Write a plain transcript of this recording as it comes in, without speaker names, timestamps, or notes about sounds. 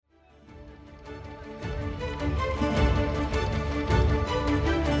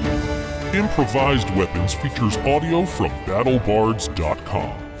Improvised Weapons features audio from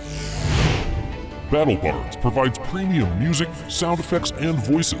BattleBards.com. BattleBards provides premium music, sound effects, and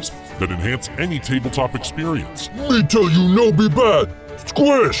voices that enhance any tabletop experience. Me tell you no be bad.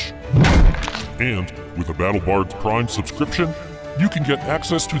 Squish! And with a BattleBards Prime subscription, you can get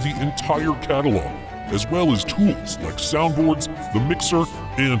access to the entire catalog, as well as tools like soundboards, the mixer,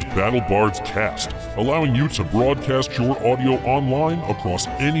 and BattleBards Cast, allowing you to broadcast your audio online across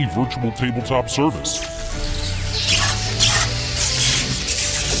any virtual tabletop service.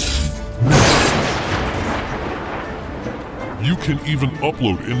 You can even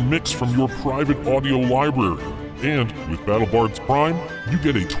upload and mix from your private audio library. And with BattleBards Prime, you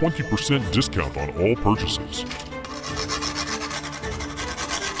get a 20% discount on all purchases.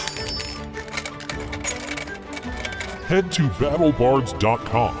 Head to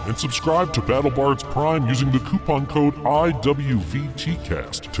BattleBards.com and subscribe to BattleBards Prime using the coupon code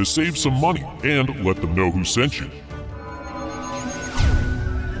IWVTcast to save some money and let them know who sent you.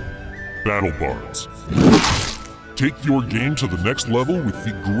 BattleBards. Take your game to the next level with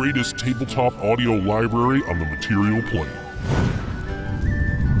the greatest tabletop audio library on the material plane.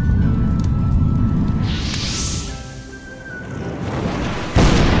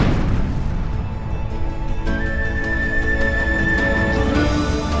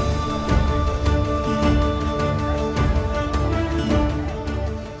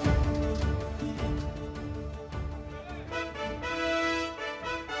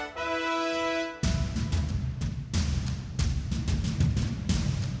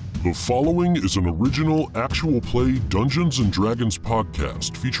 The following is an original actual play Dungeons & Dragons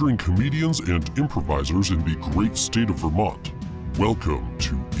podcast featuring comedians and improvisers in the great state of Vermont. Welcome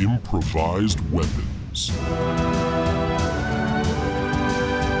to Improvised Weapons.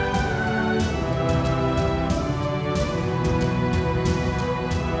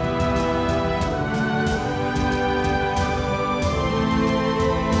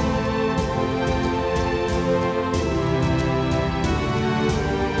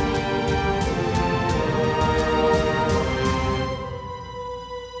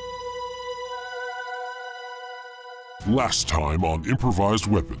 Last time on Improvised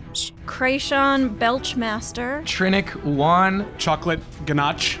Weapons. Krayshawn Belchmaster. Trinic Juan. Chocolate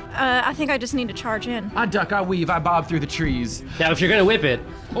ganache. I think I just need to charge in. I duck, I weave, I bob through the trees. Now, if you're gonna whip it,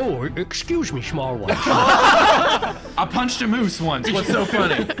 oh, excuse me, small one. I punched a moose once, what's so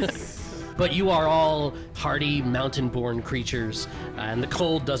funny? But you are all hardy, mountain-born creatures, and the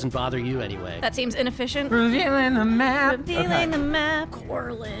cold doesn't bother you anyway. That seems inefficient. Revealing the map. Revealing the map.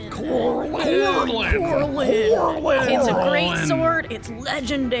 Corlin. Corlin. It's a great sword. It's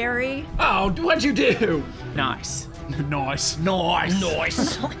legendary. Oh, what'd you do? Nice. Nice.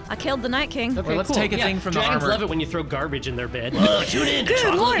 I killed the Night King. Okay, Well, let's cool. take a thing from the Dragons armor. love it when you throw garbage in their bed. Tune in to Good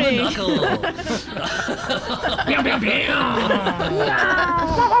Chocolate morning. Knuckle.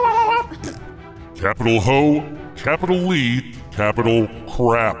 Capital Ho, Capital Lee, Capital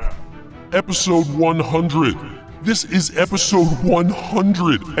Crap. Episode 100. This is episode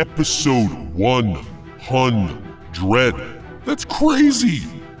 100. Episode 100. That's crazy.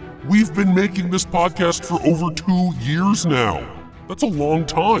 We've been making this podcast for over 2 years now. That's a long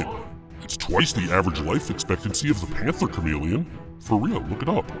time. It's twice the average life expectancy of the panther chameleon. For real, look it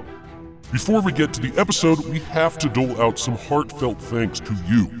up. Before we get to the episode, we have to dole out some heartfelt thanks to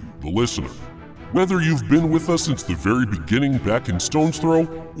you, the listener. Whether you've been with us since the very beginning back in Stone's Throw,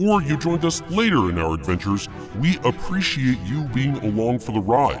 or you joined us later in our adventures, we appreciate you being along for the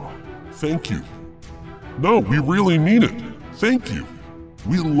ride. Thank you. No, we really mean it. Thank you.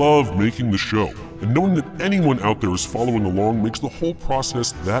 We love making the show, and knowing that anyone out there is following along makes the whole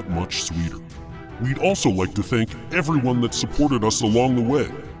process that much sweeter. We'd also like to thank everyone that supported us along the way.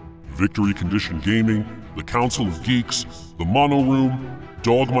 Victory Condition Gaming, the Council of Geeks, the Mono Room,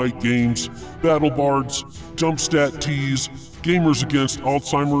 Dogmite Games, BattleBards, Dumpstat Tees, Gamers Against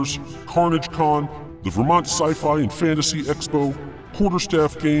Alzheimer's, Carnage Con, the Vermont Sci-Fi and Fantasy Expo,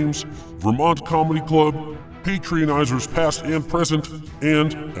 Quarterstaff Games, Vermont Comedy Club, Patreonizers past and present,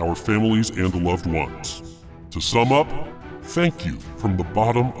 and our families and loved ones. To sum up, thank you from the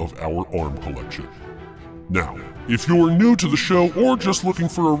bottom of our arm collection. Now, if you're new to the show or just looking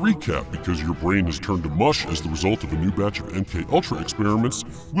for a recap because your brain has turned to mush as the result of a new batch of MK Ultra experiments,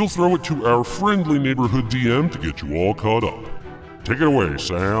 we'll throw it to our friendly neighborhood DM to get you all caught up. Take it away,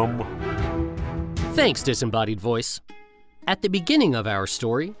 Sam. Thanks, Disembodied Voice. At the beginning of our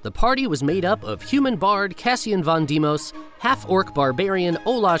story, the party was made up of human bard Cassian von Demos, half-orc barbarian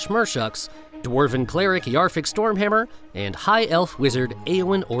Olash Mershux, dwarven cleric Yarfik Stormhammer, and high elf wizard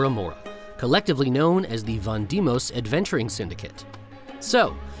Eowyn Oramora, collectively known as the Von Demos Adventuring Syndicate.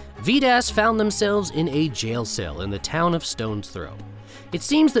 So, Vidas found themselves in a jail cell in the town of Stone's Throw. It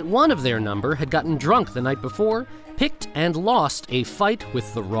seems that one of their number had gotten drunk the night before, picked and lost a fight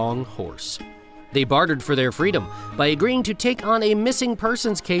with the wrong horse. They bartered for their freedom by agreeing to take on a missing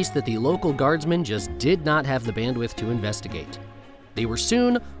persons case that the local guardsmen just did not have the bandwidth to investigate. They were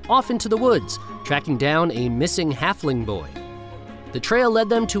soon off into the woods, tracking down a missing halfling boy. The trail led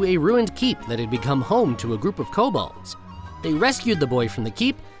them to a ruined keep that had become home to a group of kobolds. They rescued the boy from the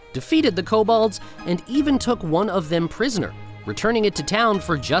keep, defeated the kobolds, and even took one of them prisoner, returning it to town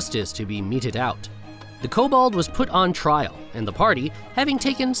for justice to be meted out. The kobold was put on trial, and the party, having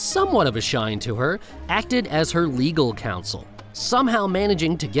taken somewhat of a shine to her, acted as her legal counsel, somehow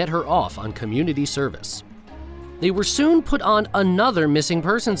managing to get her off on community service. They were soon put on another missing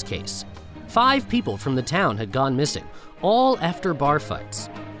persons case. 5 people from the town had gone missing, all after bar fights.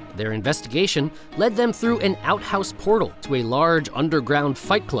 Their investigation led them through an outhouse portal to a large underground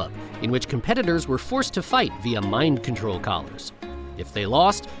fight club in which competitors were forced to fight via mind control collars. If they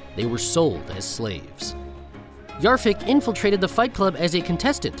lost, they were sold as slaves. Yarfik infiltrated the fight club as a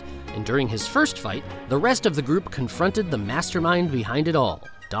contestant, and during his first fight, the rest of the group confronted the mastermind behind it all,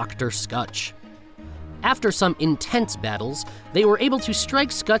 Dr. Scutch. After some intense battles, they were able to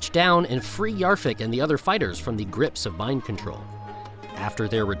strike Scutch down and free Yarfik and the other fighters from the grips of mind control. After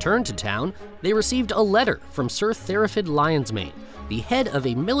their return to town, they received a letter from Sir Therafid Lionsmane, the head of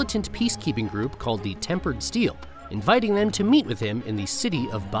a militant peacekeeping group called the Tempered Steel, inviting them to meet with him in the city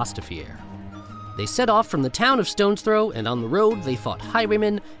of Bastafier. They set off from the town of Stone's Throw, and on the road they fought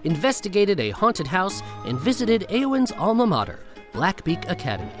highwaymen, investigated a haunted house, and visited Eowyn's alma mater, Blackbeak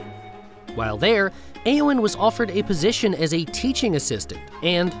Academy. While there, Eowyn was offered a position as a teaching assistant,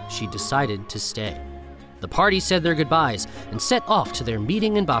 and she decided to stay. The party said their goodbyes and set off to their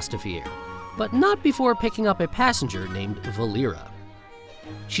meeting in Bastafier, but not before picking up a passenger named Valera.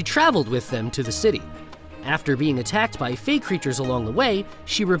 She traveled with them to the city. After being attacked by fey creatures along the way,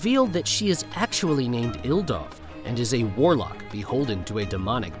 she revealed that she is actually named Ildov and is a warlock beholden to a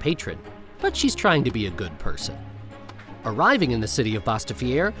demonic patron, but she's trying to be a good person. Arriving in the city of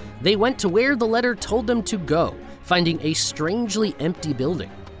Bastafier, they went to where the letter told them to go, finding a strangely empty building.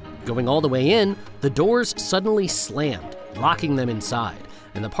 Going all the way in, the doors suddenly slammed, locking them inside,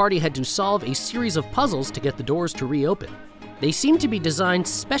 and the party had to solve a series of puzzles to get the doors to reopen. They seemed to be designed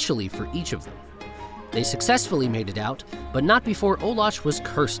specially for each of them. They successfully made it out, but not before Olash was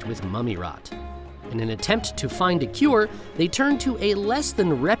cursed with mummy rot. In an attempt to find a cure, they turned to a less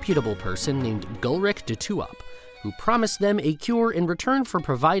than reputable person named Gulric de Tuop, who promised them a cure in return for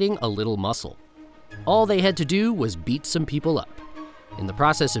providing a little muscle. All they had to do was beat some people up. In the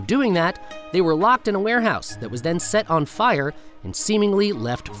process of doing that, they were locked in a warehouse that was then set on fire and seemingly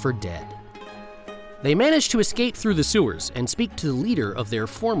left for dead. They managed to escape through the sewers and speak to the leader of their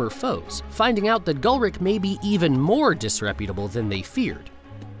former foes, finding out that Gulric may be even more disreputable than they feared.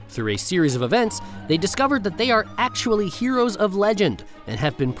 Through a series of events, they discovered that they are actually heroes of legend and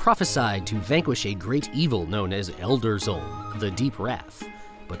have been prophesied to vanquish a great evil known as Elderzolm, the Deep Wrath.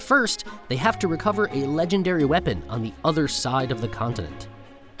 But first, they have to recover a legendary weapon on the other side of the continent.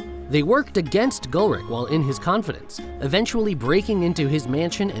 They worked against Gulric while in his confidence, eventually breaking into his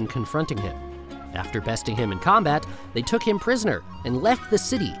mansion and confronting him. After besting him in combat, they took him prisoner and left the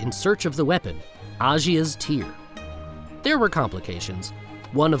city in search of the weapon, Ajia's Tear. There were complications.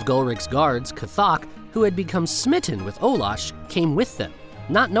 One of Gulric's guards, Cathok, who had become smitten with Olash, came with them,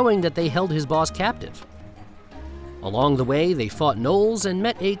 not knowing that they held his boss captive. Along the way, they fought gnolls and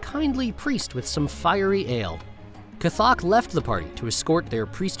met a kindly priest with some fiery ale. Cathok left the party to escort their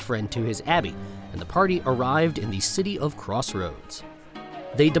priest friend to his abbey, and the party arrived in the city of Crossroads.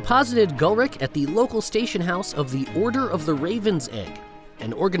 They deposited Gulric at the local station house of the Order of the Raven's Egg,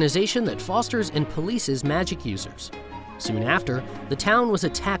 an organization that fosters and polices magic users. Soon after, the town was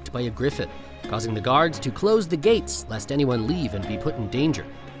attacked by a griffin, causing the guards to close the gates lest anyone leave and be put in danger,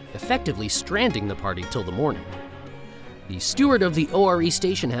 effectively stranding the party till the morning. The steward of the ORE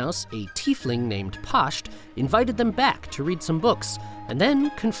station house, a tiefling named Pasht, invited them back to read some books, and then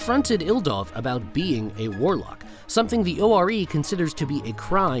confronted Ildov about being a warlock, something the ORE considers to be a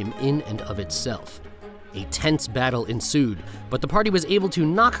crime in and of itself. A tense battle ensued, but the party was able to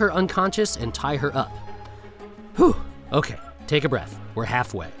knock her unconscious and tie her up. Whew, okay, take a breath, we're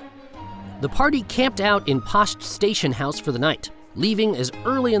halfway. The party camped out in Pasht's station house for the night, leaving as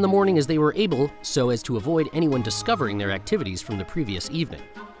early in the morning as they were able so as to avoid anyone discovering their activities from the previous evening.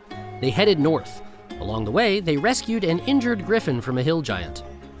 They headed north. Along the way, they rescued an injured griffin from a hill giant.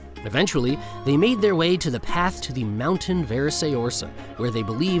 Eventually, they made their way to the path to the mountain Veriseorsa, where they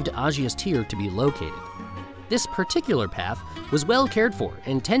believed Ajia's Tear to be located. This particular path was well cared for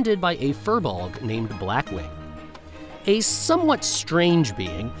and tended by a furbolg named Blackwing. A somewhat strange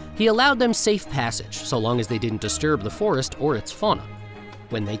being, he allowed them safe passage so long as they didn't disturb the forest or its fauna.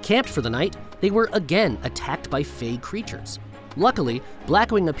 When they camped for the night, they were again attacked by fey creatures. Luckily,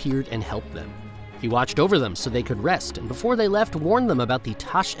 Blackwing appeared and helped them. He watched over them so they could rest, and before they left, warned them about the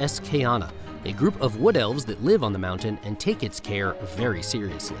Tash-es-Kayana, a group of wood elves that live on the mountain and take its care very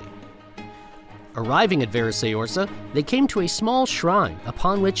seriously. Arriving at Veraseorsa, they came to a small shrine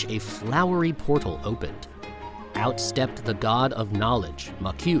upon which a flowery portal opened. Out stepped the god of knowledge,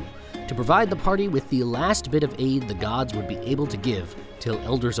 Maku, to provide the party with the last bit of aid the gods would be able to give till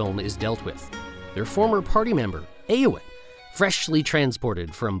Elderzone is dealt with. Their former party member, Eowyn, freshly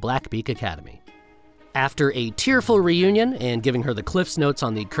transported from Blackbeak Academy. After a tearful reunion and giving her the Cliff's Notes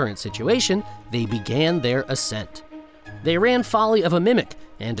on the current situation, they began their ascent. They ran folly of a mimic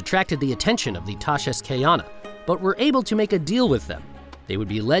and attracted the attention of the Tash-es-Kayana, but were able to make a deal with them. They would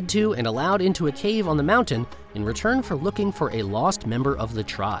be led to and allowed into a cave on the mountain in return for looking for a lost member of the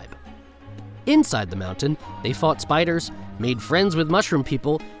tribe. Inside the mountain, they fought spiders, made friends with mushroom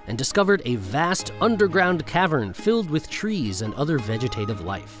people, and discovered a vast underground cavern filled with trees and other vegetative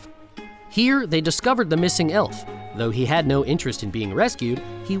life. Here, they discovered the missing elf. Though he had no interest in being rescued,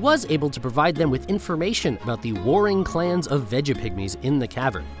 he was able to provide them with information about the warring clans of Vegapygmies in the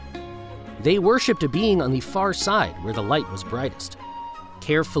cavern. They worshipped a being on the far side where the light was brightest.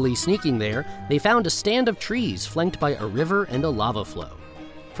 Carefully sneaking there, they found a stand of trees flanked by a river and a lava flow.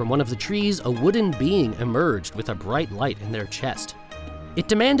 From one of the trees, a wooden being emerged with a bright light in their chest. It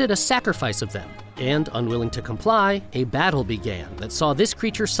demanded a sacrifice of them, and, unwilling to comply, a battle began that saw this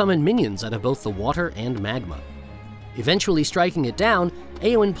creature summon minions out of both the water and magma. Eventually striking it down,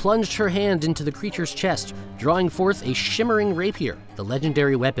 Eowyn plunged her hand into the creature's chest, drawing forth a shimmering rapier, the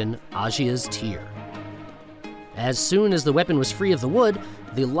legendary weapon Ajia's Tear. As soon as the weapon was free of the wood,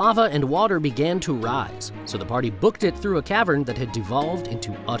 the lava and water began to rise, so the party booked it through a cavern that had devolved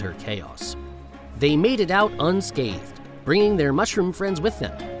into utter chaos. They made it out unscathed, bringing their mushroom friends with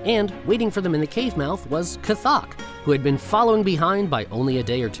them, and waiting for them in the cave mouth was Cathok, who had been following behind by only a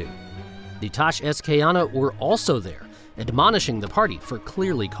day or two. The Tash-es-Kayana were also there, admonishing the party for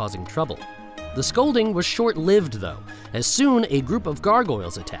clearly causing trouble. The scolding was short-lived, though, as soon a group of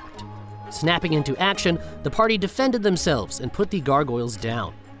gargoyles attacked. Snapping into action, the party defended themselves and put the gargoyles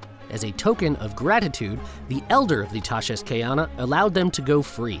down. As a token of gratitude, the elder of the Tash-es-Kayana allowed them to go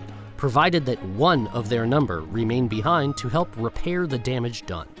free, provided that one of their number remained behind to help repair the damage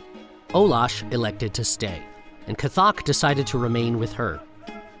done. Olash elected to stay, and Cathok decided to remain with her.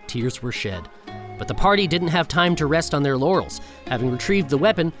 Tears were shed, but the party didn't have time to rest on their laurels. Having retrieved the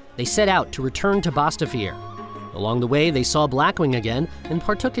weapon, they set out to return to Bastafier. Along the way, they saw Blackwing again and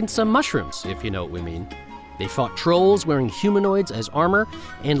partook in some mushrooms, if you know what we mean. They fought trolls wearing humanoids as armor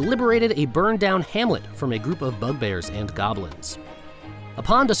and liberated a burned-down hamlet from a group of bugbears and goblins.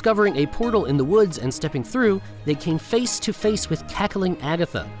 Upon discovering a portal in the woods and stepping through, they came face to face with Cackling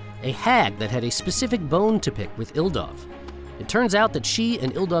Agatha, a hag that had a specific bone to pick with Ildov. It turns out that she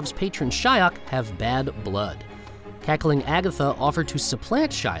and Ildov's patron Shyok have bad blood. Cackling Agatha offered to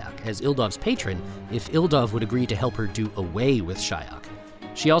supplant Shyok as Ildov's patron if Ildov would agree to help her do away with Shyok.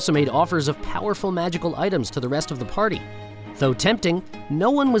 She also made offers of powerful magical items to the rest of the party. Though tempting, no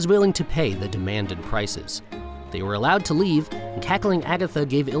one was willing to pay the demanded prices. They were allowed to leave, and Cackling Agatha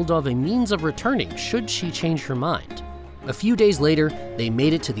gave Ildov a means of returning should she change her mind. A few days later, they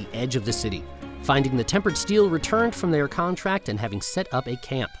made it to the edge of the city, finding the Tempered Steel returned from their contract and having set up a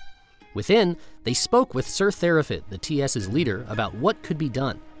camp. Within, they spoke with Sir Therafid, the TS's leader, about what could be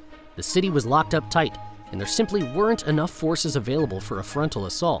done. The city was locked up tight, and there simply weren't enough forces available for a frontal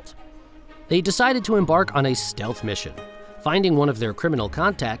assault. They decided to embark on a stealth mission. Finding one of their criminal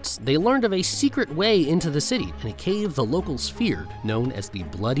contacts, they learned of a secret way into the city in a cave the locals feared, known as the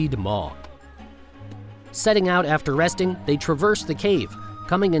Bloodied Maw. Setting out after resting, they traversed the cave,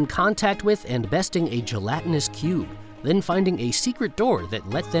 coming in contact with and besting a gelatinous cube, then finding a secret door that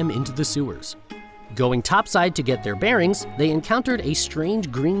let them into the sewers. Going topside to get their bearings, they encountered a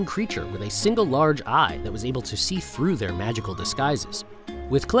strange green creature with a single large eye that was able to see through their magical disguises.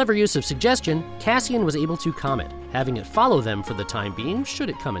 With clever use of suggestion, Cassian was able to calm it, having it follow them for the time being should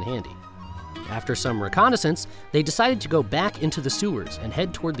it come in handy. After some reconnaissance, they decided to go back into the sewers and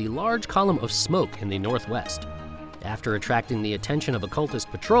head toward the large column of smoke in the northwest. After attracting the attention of a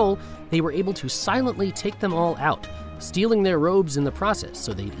cultist patrol, they were able to silently take them all out, stealing their robes in the process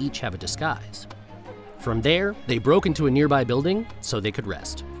so they'd each have a disguise. From there, they broke into a nearby building so they could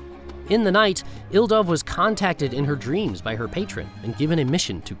rest. In the night, Ildov was contacted in her dreams by her patron and given a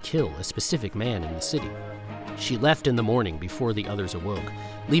mission to kill a specific man in the city. She left in the morning before the others awoke,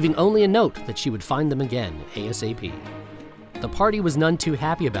 leaving only a note that she would find them again ASAP. The party was none too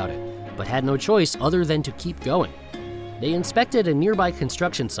happy about it, but had no choice other than to keep going. They inspected a nearby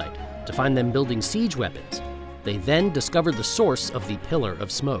construction site to find them building siege weapons. They then discovered the source of the pillar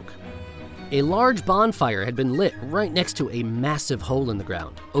of smoke. A large bonfire had been lit right next to a massive hole in the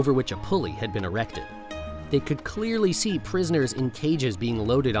ground, over which a pulley had been erected. They could clearly see prisoners in cages being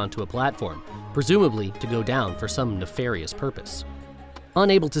loaded onto a platform, presumably to go down for some nefarious purpose.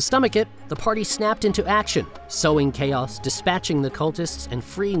 Unable to stomach it, the party snapped into action, sowing chaos, dispatching the cultists, and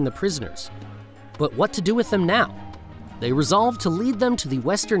freeing the prisoners. But what to do with them now? They resolved to lead them to the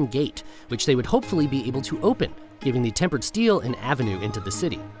western gate, which they would hopefully be able to open, giving the Tempered Steel an avenue into the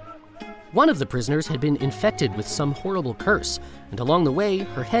city. One of the prisoners had been infected with some horrible curse, and along the way,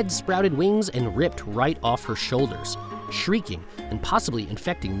 her head sprouted wings and ripped right off her shoulders, shrieking and possibly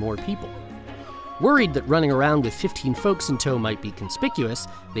infecting more people. Worried that running around with 15 folks in tow might be conspicuous,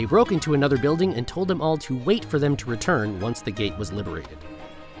 they broke into another building and told them all to wait for them to return once the gate was liberated.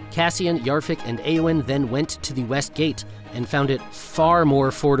 Cassian, Yarfik, and Eowyn then went to the west gate and found it far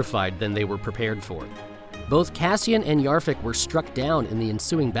more fortified than they were prepared for. Both Cassian and Yarfik were struck down in the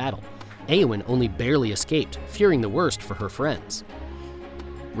ensuing battle. Eowyn only barely escaped, fearing the worst for her friends.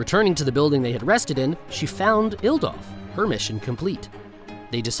 Returning to the building they had rested in, she found Ildov, her mission complete.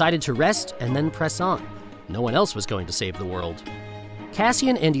 They decided to rest and then press on. No one else was going to save the world.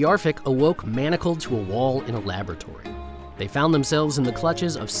 Cassian and Yarfik awoke manacled to a wall in a laboratory. They found themselves in the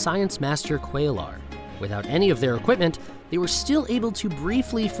clutches of Science Master Qualar. Without any of their equipment, they were still able to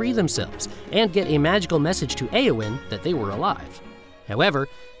briefly free themselves and get a magical message to Eowyn that they were alive. However,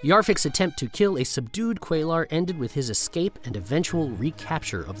 Yarfik's attempt to kill a subdued Qualar ended with his escape and eventual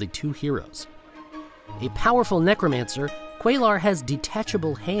recapture of the two heroes. A powerful necromancer, Qualar has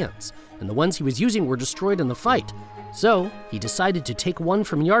detachable hands, and the ones he was using were destroyed in the fight, so he decided to take one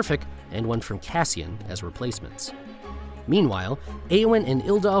from Yarfik and one from Cassian as replacements. Meanwhile, Eowyn and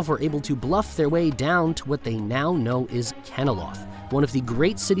Ildov were able to bluff their way down to what they now know is Caneloth, one of the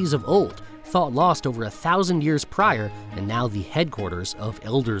great cities of old, thought lost over 1,000 years prior, and now the headquarters of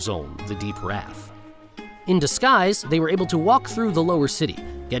Elderzone, the Deep Wrath. In disguise, they were able to walk through the lower city,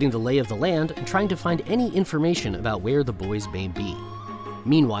 getting the lay of the land and trying to find any information about where the boys may be.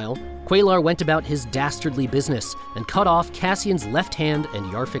 Meanwhile, Qualar went about his dastardly business and cut off Cassian's left hand and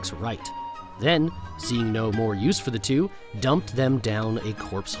Yarfik's right. Then, seeing no more use for the two, dumped them down a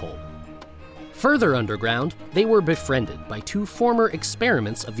corpse hole. Further underground, they were befriended by two former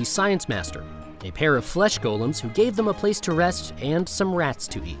experiments of the Science Master, a pair of flesh golems who gave them a place to rest and some rats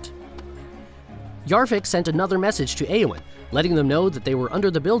to eat. Yarfik sent another message to Eowyn, letting them know that they were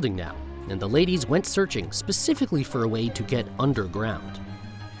under the building now, and the ladies went searching specifically for a way to get underground.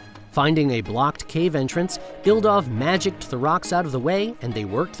 Finding a blocked cave entrance, Ildov magicked the rocks out of the way, and they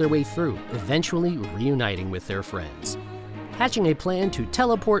worked their way through, eventually reuniting with their friends. Hatching a plan to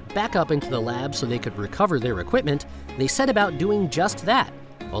teleport back up into the lab so they could recover their equipment, they set about doing just that.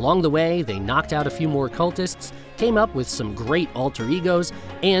 Along the way, they knocked out a few more cultists, came up with some great alter egos,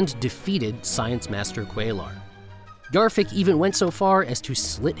 and defeated Science Master Qualar. Yarfik even went so far as to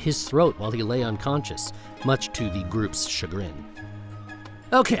slit his throat while he lay unconscious, much to the group's chagrin.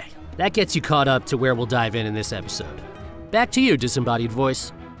 Okay, that gets you caught up to where we'll dive in this episode. Back to you, Disembodied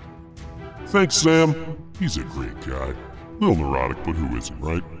Voice. Thanks, Sam. He's a great guy. Little neurotic, but who isn't,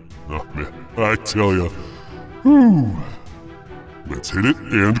 right? Oh, man, I tell ya. Whew. Let's hit it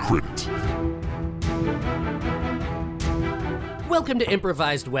and crit it. Welcome to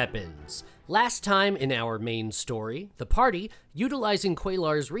Improvised Weapons. Last time in our main story, the party, utilizing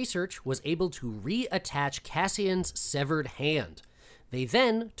Qualar's research, was able to reattach Cassian's severed hand. They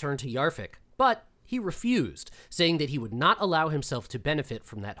then turned to Yarfik, but he refused, saying that he would not allow himself to benefit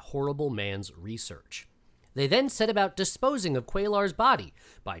from that horrible man's research. They then set about disposing of Qualar's body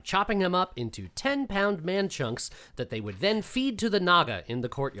by chopping him up into 10-pound man chunks that they would then feed to the Naga in the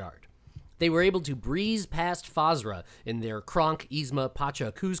courtyard. They were able to breeze past Fazra in their Kronk, Yzma,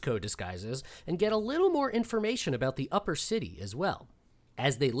 Pacha, Kuzco disguises and get a little more information about the upper city as well.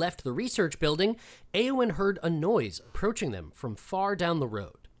 As they left the research building, Eowyn heard a noise approaching them from far down the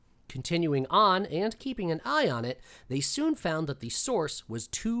road. Continuing on and keeping an eye on it, they soon found that the source was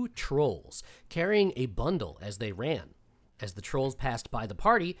two trolls, carrying a bundle as they ran. As the trolls passed by the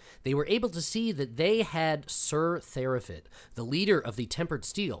party, they were able to see that they had Sir Therafid, the leader of the Tempered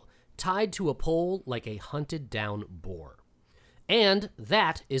Steel, tied to a pole like a hunted-down boar. And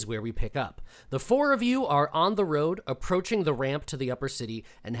that is where we pick up. The four of you are on the road, approaching the ramp to the upper city,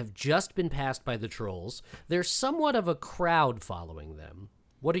 and have just been passed by the trolls. There's somewhat of a crowd following them.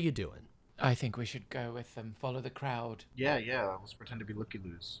 What are you doing? I think we should go with them. Follow the crowd. Yeah, let's pretend to be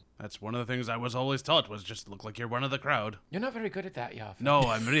looky-loos. That's one of the things I was always taught, was just look like you're one of the crowd. You're not very good at that, Yav. No,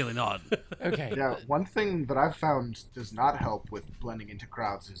 I'm really not. Okay. Yeah, one thing that I've found does not help with blending into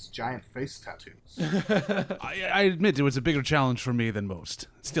crowds is giant face tattoos. I admit it was a bigger challenge for me than most.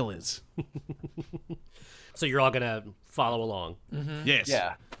 It still is. So you're all gonna follow along. Yes.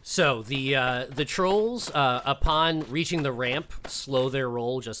 Yeah. So the trolls, upon reaching the ramp, slow their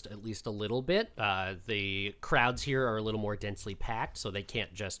roll just at least a little bit. The crowds here are a little more densely packed, so they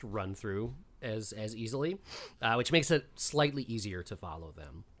can't just run through as easily, which makes it slightly easier to follow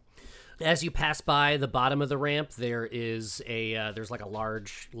them. As you pass by the bottom of the ramp, there is there's like a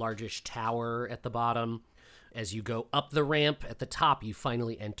largish tower at the bottom. As you go up the ramp at the top, you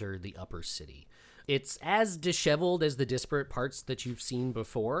finally enter the upper city. It's as disheveled as the disparate parts that you've seen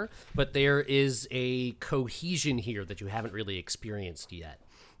before, but there is a cohesion here that you haven't really experienced yet.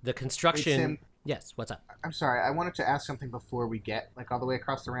 The construction... Hey, Sam. Yes, what's up? I'm sorry, I wanted to ask something before we get, all the way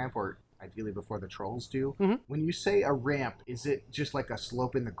across the ramp, or ideally before the trolls do. Mm-hmm. When you say a ramp, is it just like a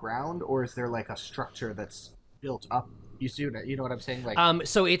slope in the ground, or is there like a structure that's built up? You know what I'm saying?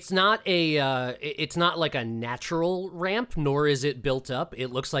 So it's not it's not like a natural ramp, nor is it built up. It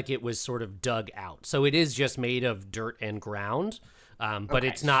looks like it was sort of dug out. So it is just made of dirt and ground, but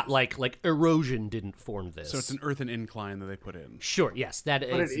it's not like erosion didn't form this. So it's an earthen incline that they put in. Sure, yes, but it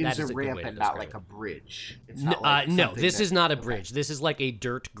is that a is a ramp good way to and not describe like it. a bridge. It's not No, this is not a bridge. This is like a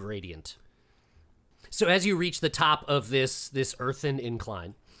dirt gradient. So as you reach the top of this earthen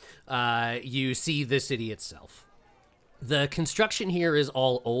incline, you see the city itself. The construction here is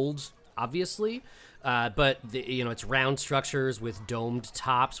all old, obviously, but it's round structures with domed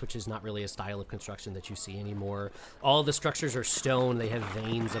tops, which is not really a style of construction that you see anymore. All the structures are stone. They have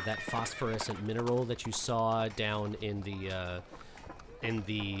veins of that phosphorescent mineral that you saw down in the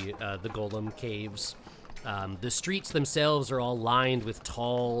Golem caves. The streets themselves are all lined with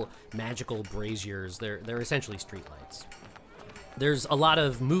tall, magical braziers. They're essentially streetlights. There's a lot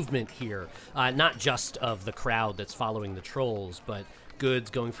of movement here, not just of the crowd that's following the trolls, but goods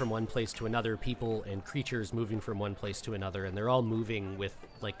going from one place to another, people and creatures moving from one place to another, and they're all moving with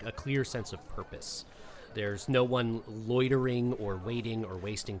like a clear sense of purpose. There's no one loitering or waiting or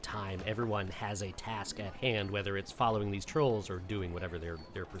wasting time. Everyone has a task at hand, whether it's following these trolls or doing whatever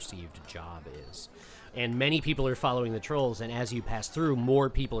their perceived job is. And many people are following the trolls, and as you pass through, more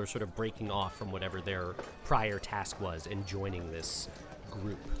people are sort of breaking off from whatever their prior task was and joining this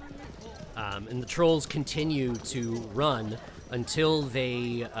group. And the trolls continue to run until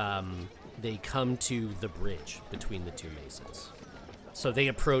they come to the bridge between the two mesas. So they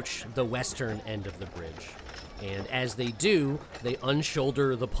approach the western end of the bridge, and as they do, they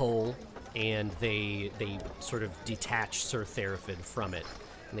unshoulder the pole, and they sort of detach Sir Therafid from it.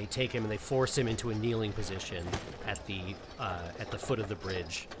 And they take him and they force him into a kneeling position at the foot of the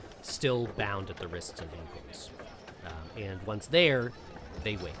bridge, still bound at the wrists and ankles. And once there,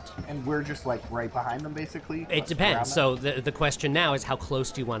 they wait. And we're just right behind them, basically? It depends. So the question now is, how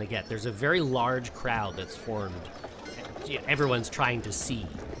close do you want to get? There's a very large crowd that's formed. Everyone's trying to see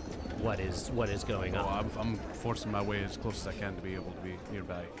what is going on. I'm forcing my way as close as I can to be able to be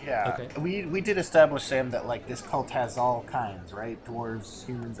nearby. Yeah. Okay. We did establish, Sam, that this cult has all kinds, right? Dwarves,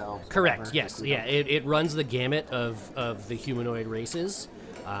 humans, elves. Correct. whatever. Yes. Yeah. It runs the gamut of the humanoid races.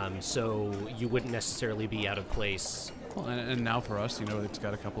 So you wouldn't necessarily be out of place. Well, and now for us, it's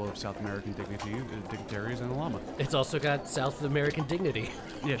got a couple of South American dignitaries and a llama. It's also got South American dignity.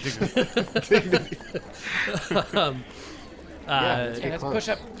 Yeah, dignity. Let's push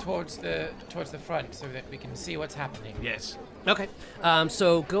up towards the front so that we can see what's happening. Yes. Okay.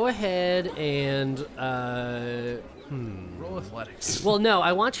 So go ahead and Roll athletics. well, no,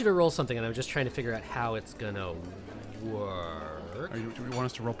 I want you to roll something, and I'm just trying to figure out how it's gonna work. Do you want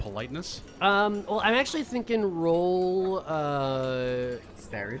us to roll politeness? Well, I'm actually thinking roll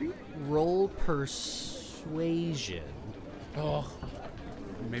Dexterity? roll persuasion. Oh,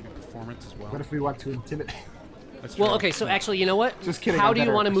 Maybe performance as well. What if we want to intimidate? That's Well, true. okay, so actually, you know what? Just kidding, How I'm do you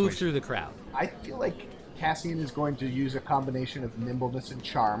better want to at move persuasion. through the crowd? I feel like Cassian is going to use a combination of nimbleness and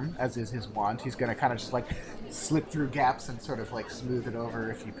charm, as is his wont. He's going to kind of just slip through gaps and sort of smooth it over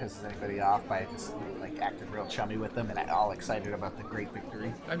if he pisses anybody off by just acting real chummy with them and all excited about the great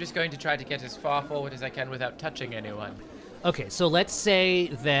victory. I'm just going to try to get as far forward as I can without touching anyone. Okay, so let's say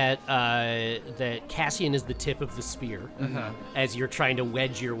that that Cassian is the tip of the spear as you're trying to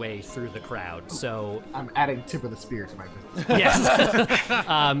wedge your way through the crowd. So I'm adding tip of the spear to my business.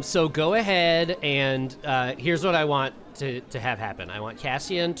 yes. So go ahead and here's what I want to have happen. I want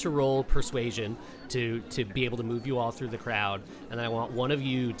Cassian to roll persuasion to be able to move you all through the crowd, and then I want one of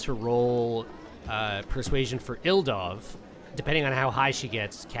you to roll persuasion for Ildov. Depending on how high she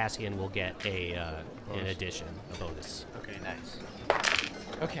gets, Cassian will get an addition, a bonus. Okay, nice.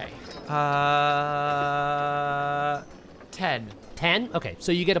 Okay. 10. 10? Okay,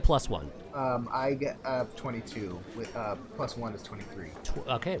 so you get a +1. I get 22. With +1 is 23.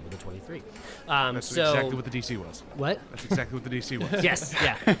 Okay, with a 23. That's so exactly what the DC was. what? That's exactly what the DC was. Yes,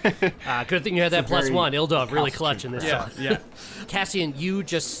 yeah. Good thing you had that +1. Ildov really clutching this one. Yeah. Cassian, you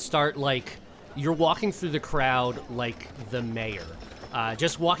just start you're walking through the crowd like the mayor.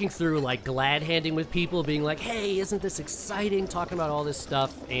 Just walking through, glad-handing with people, being like, hey, isn't this exciting, talking about all this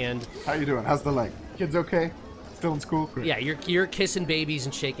stuff, and... How you doing? How's the leg? Kids okay? Still in school? Great. Yeah, you're kissing babies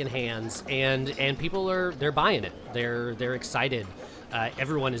and shaking hands, and people they're buying it. They're excited.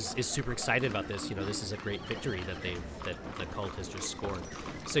 Everyone is super excited about this. This is a great victory that the cult has just scored.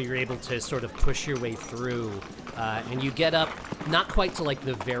 So you're able to sort of push your way through, and you get up not quite to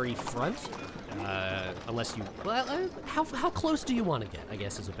the very front, unless you. Well, how close do you want to get? I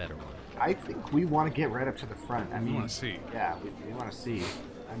guess is a better one. I think we want to get right up to the front. I mean, want to see. Yeah, we want to see.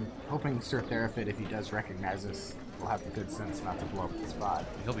 I'm hoping Sir Therafit, if he does recognize us, will have the good sense not to blow up the spot.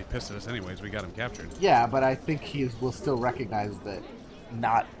 He'll be pissed at us anyways. We got him captured. Yeah, but I think he will still recognize that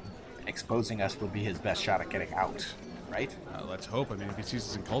not exposing us would be his best shot at getting out, right? Let's hope. I mean, if he sees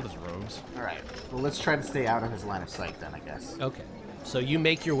us in cultist robes. All right. Well, let's try to stay out of his line of sight then, I guess. Okay. So you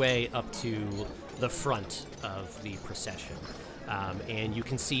make your way up to the front of the procession, and you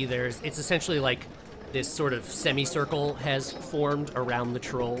can see it's essentially this sort of semicircle has formed around the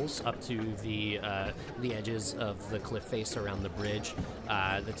trolls up to the edges of the cliff face around the bridge.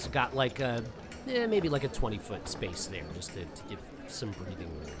 That's got maybe a 20-foot space there just to give some breathing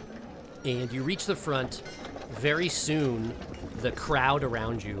room. And you reach the front. Very soon, the crowd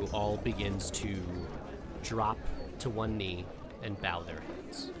around you all begins to drop to one knee and bow their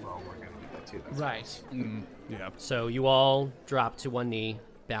heads. Well, we're going to do that too. Right. Yeah. So you all drop to one knee,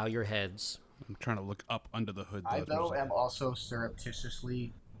 bow your heads. I'm trying to look up under the hood. I, though, am also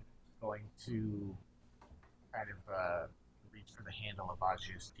surreptitiously going to kind of reach for the handle of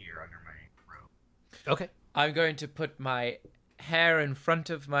Aju's spear under my robe. Okay. I'm going to put my hair in front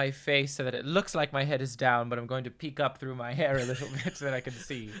of my face so that it looks like my head is down, but I'm going to peek up through my hair a little bit so that I can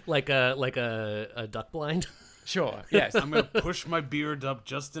see. Like a duck blind? Sure, yes. I'm going to push my beard up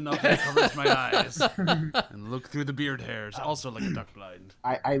just enough that it covers my eyes and look through the beard hairs, also like a duck blind.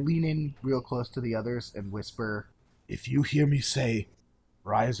 I lean in real close to the others and whisper, if you hear me say,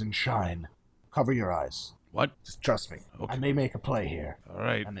 rise and shine, cover your eyes. What? Just trust me. Okay. I may make a play here. All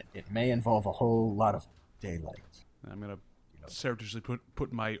right. And it may involve a whole lot of daylight. I'm going to surreptitiously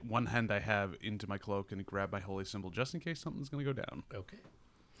put my one hand I have into my cloak and grab my holy symbol just in case something's going to go down. Okay.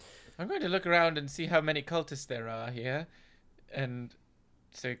 I'm going to look around and see how many cultists there are here, and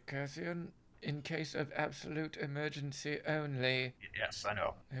say, Cassian, in case of absolute emergency only. Yes, I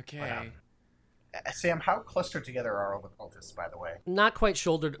know. Okay. Sam, how clustered together are all the cultists, by the way? Not quite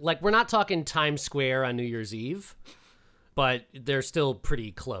shouldered. We're not talking Times Square on New Year's Eve, but they're still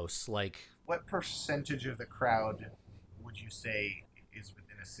pretty close. What percentage of the crowd would you say is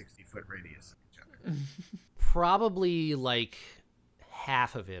within a 60-foot radius of each other? Probably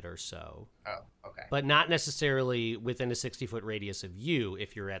half of it or so. Oh, okay. But not necessarily within a 60-foot radius of you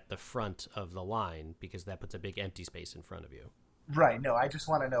if you're at the front of the line, because that puts a big empty space in front of you. Right, no, I just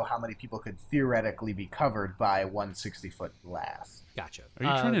want to know how many people could theoretically be covered by one 60-foot glass. Gotcha. Are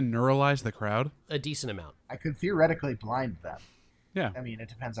you trying to neuralize the crowd? A decent amount. I could theoretically blind them. Yeah. I mean, it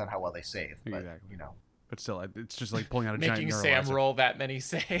depends on how well they save, but, Exactly. But still, it's just like pulling out a Making giant Sam neuralizer. roll that many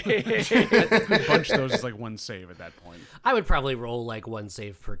saves. Bunch those is one save at that point. I would probably roll one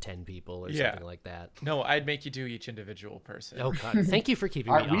save per 10 people or something like that. No, I'd make you do each individual person. Oh, God. Thank you for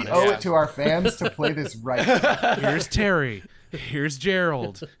keeping me we honest. owe it to our fans to play this right. Here's Terry. Here's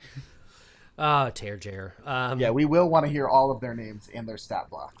Gerald. Ter. Yeah, we will want to hear all of their names and their stat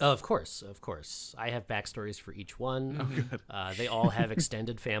blocks. Oh, of course. I have backstories for each one. Oh, good. They all have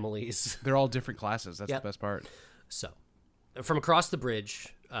extended families. They're all different classes. That's the best part. So, from across the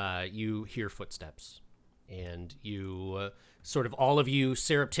bridge, you hear footsteps, and you sort of all of you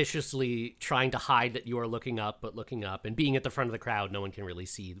surreptitiously trying to hide that you are looking up, and being at the front of the crowd, no one can really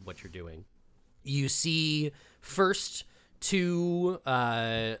see what you're doing. You see first two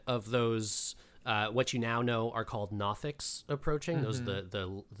of those what you now know are called Nothics approaching. Mm-hmm. Those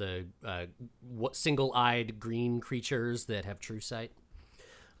are the single-eyed green creatures that have true sight.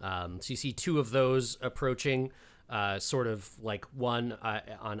 So you see two of those approaching, sort of one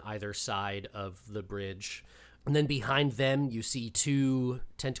on either side of the bridge. And then behind them, you see two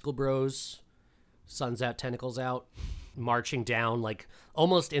tentacle bros suns out, tentacles out, marching down like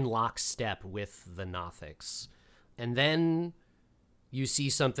almost in lockstep with the Nothics. And then you see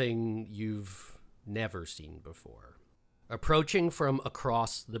something you've never seen before. Approaching from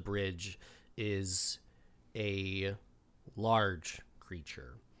across the bridge is a large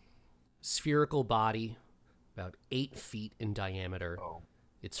creature. Spherical body, about 8 feet in diameter. Oh.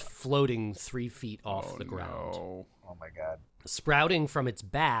 It's floating 3 feet off the ground. No. Oh my god. Sprouting from its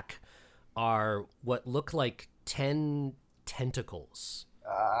back are what look like 10 tentacles.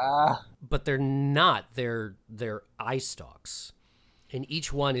 But they're not. They're eye stalks. And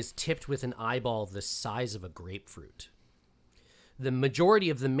each one is tipped with an eyeball the size of a grapefruit. The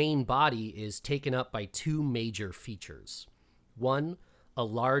majority of the main body is taken up by 2 major features. One, a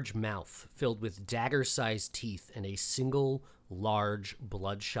large mouth filled with dagger-sized teeth and a single large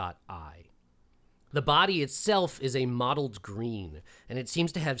bloodshot eye. The body itself is a mottled green, and it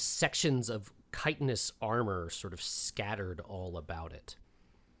seems to have sections of chitinous armor sort of scattered all about it.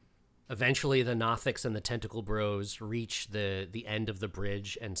 Eventually, the Nothics and the Tentacle Bros reach the end of the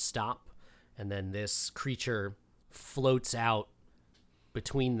bridge and stop, and then this creature floats out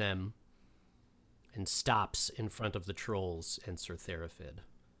between them and stops in front of the trolls and Sir Therafid.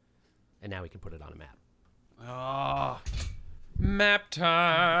 And now we can put it on a map. Ah, Map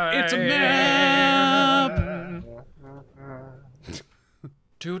time. it's a map.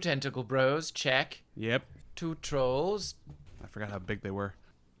 2 tentacle bros, check. Yep. 2 trolls. I forgot how big they were.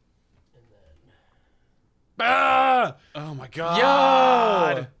 Ah! Oh my god.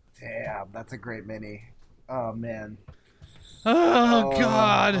 God! Damn, that's a great mini. Oh man. Oh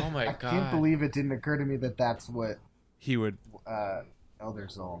god. Oh my I god. can't believe it didn't occur to me that that's what He would. Elder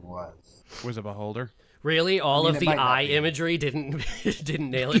Zone was. Was a beholder. Really? All I mean, of it the might not eye be. imagery didn't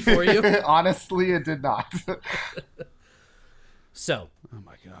nail it for you? Honestly, it did not. So, Oh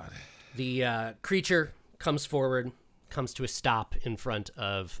my god. the creature comes forward, comes to a stop in front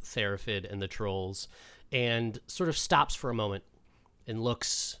of Therafid and the trolls, and sort of stops for a moment and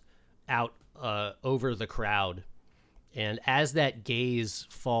looks out over the crowd. And as that gaze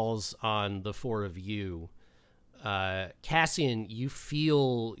falls on the 4 of you, Cassian, you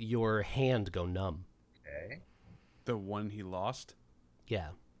feel your hand go numb. Okay. The one he lost. Yeah.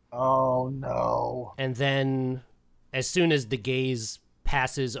 Oh no. And then, as soon as the gaze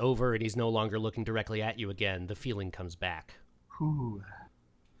passes over and he's no longer looking directly at you again, the feeling comes back. Whew.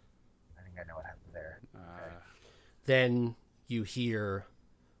 I think I know what happened there. Then you hear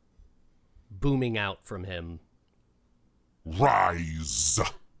booming out from him, Rise!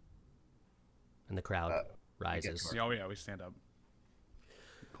 and the crowd rises. Oh yeah, we stand up.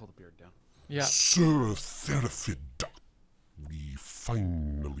 Pull the beard down. Yeah. Sir Therafid, we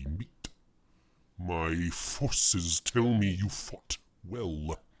finally meet. My forces tell me you fought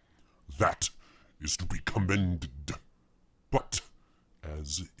well. That is to be commended. But,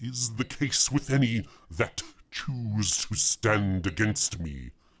 as is the case with any that choose to stand against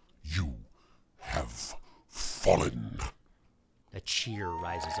me, you have fallen. A cheer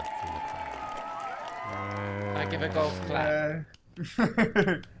rises up from the crowd. I give a golf clap.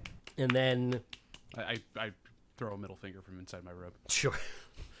 And then, I throw a middle finger from inside my robe. sure.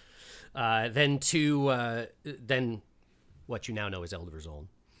 Then what you now know as Elder Zoln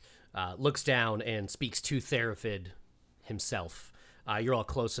looks down and speaks to Therafid himself. You're all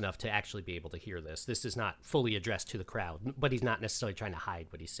close enough to actually be able to hear this. This is not fully addressed to the crowd, but he's not necessarily trying to hide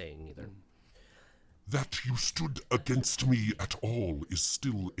what he's saying either. That you stood against me at all is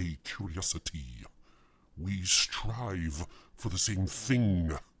still a curiosity. We strive for the same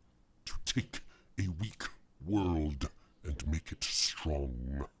thing, to take a weak world and make it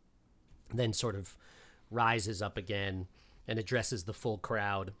strong. Then sort of rises up again and addresses the full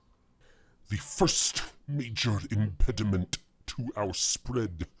crowd. The first major impediment to our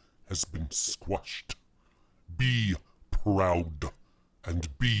spread has been squashed. Be proud and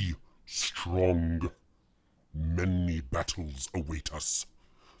be strong. Many battles await us.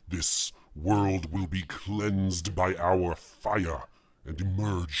 This world will be cleansed by our fire and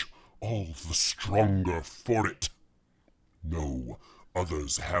emerge all the stronger for it. No,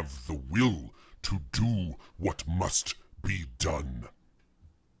 others have the will to do what must be done.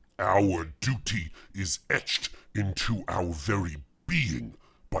 Our duty is etched into our very being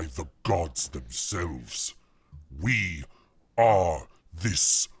by the gods themselves. We are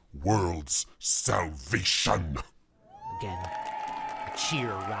this world's salvation. Again, a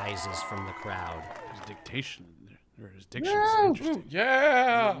cheer rises from the crowd. His dictation, or his diction is interesting.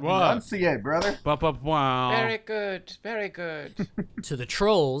 Yeah. Enunciate, brother. Wow. Very good. Very good. To the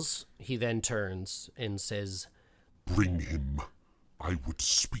trolls, he then turns and says, Bring him. I would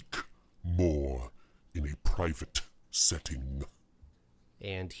speak more in a private setting.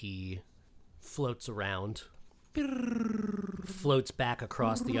 And he floats around, floats back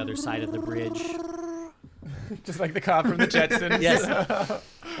across the other side of the bridge. Just like the car from the Jetsons. Yes.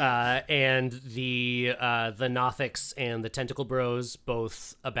 And the Nothics and the Tentacle Bros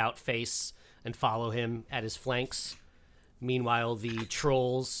both about face and follow him at his flanks. Meanwhile, the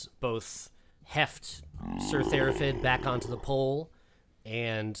trolls both heft Sir Therafid back onto the pole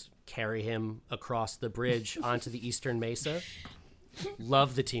and carry him across the bridge onto the Eastern Mesa.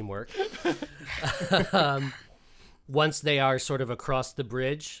 Love the teamwork. Once they are sort of across the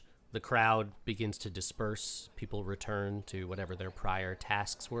bridge, the crowd begins to disperse. People return to whatever their prior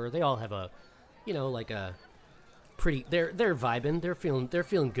tasks were. They all have a, like a pretty. They're vibing. They're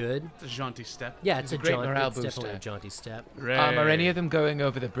feeling good. It's a jaunty step. Yeah, it's a great jaunty. morale It's definitely booster. a jaunty step. Are any of them going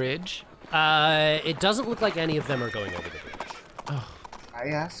over the bridge? It doesn't look like any of them are going over the bridge. I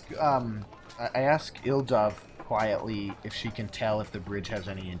ask Ildov quietly if she can tell if the bridge has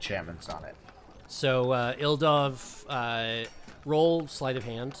any enchantments on it. So Ildov, roll sleight of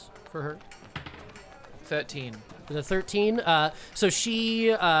hand for her. 13. The 13. So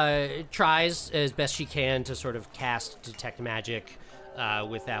she tries as best she can to sort of cast detect magic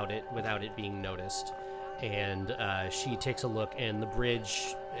without it being noticed, and she takes a look, and the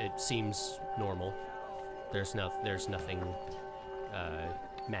bridge, it seems normal. There's nothing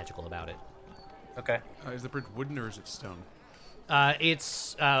magical about it. Okay. Is the bridge wooden or is it stone?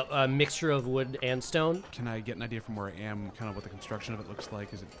 It's a mixture of wood and stone. Can I get an idea from where I am, kind of what the construction of it looks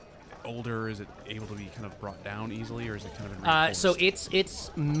like? Is it older? Is it able to be kind of brought down easily, or is it kind of reinforced? So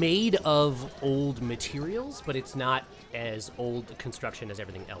it's made of old materials, but it's not as old construction as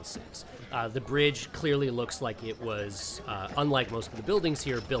everything else is. The bridge clearly looks like it was, unlike most of the buildings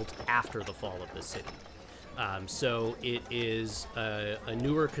here, built after the fall of the city. So it is a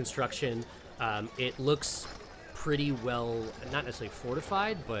newer construction. It looks pretty well, not necessarily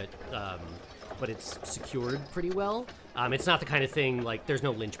fortified, but it's secured pretty well. It's not the kind of thing, like, there's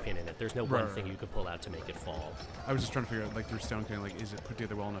no linchpin in it. There's no one thing you could pull out to make it fall. I was just trying to figure out, like, through stone, kind of like, is it put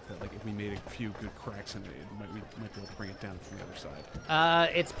together well enough that, like, if we made a few good cracks in it, we might be able to bring it down from the other side?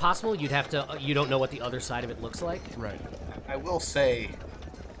 It's possible. You don't know what the other side of it looks like. Right. I will say,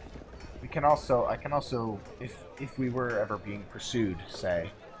 I can also, if we were ever being pursued,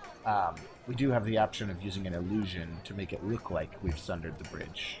 say, we do have the option of using an illusion to make it look like we've sundered the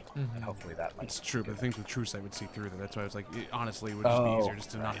bridge. And hopefully that might. It's true, but the things with true sight would see through that. That's why I was like, honestly, it would just be easier just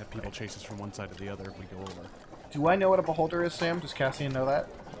to not have people chase us from one side to the other if we go over. Do I know what a beholder is, Sam? Does Cassian know that?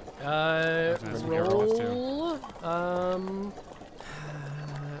 Roll. I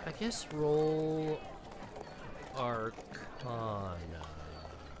guess roll Arcana.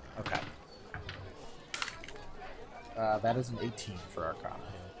 Okay. That is an 18 for Arcana.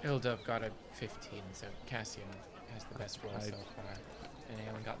 Ildov got a 15, so Cassian has the best roll so far. And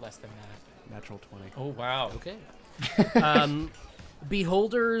Aelin got less than that. Natural 20. Oh, wow. Okay.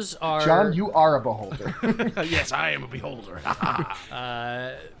 Beholders are... John, you are a beholder. Yes, I am a beholder.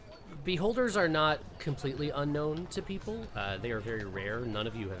 Beholders are not completely unknown to people. They are very rare. None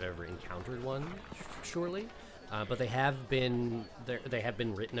of you have ever encountered one, surely. But they have been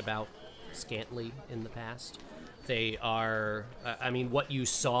written about scantily in the past. They are, what you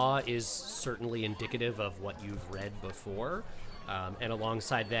saw is certainly indicative of what you've read before. And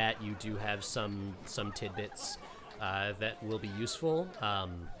alongside that, you do have some tidbits that will be useful.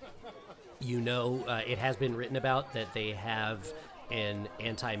 It has been written about that they have an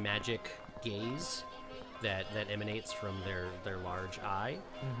anti-magic gaze that emanates from their large eye.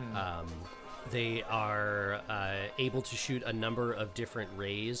 They are able to shoot a number of different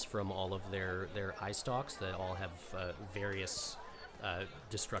rays from all of their eye stalks that all have various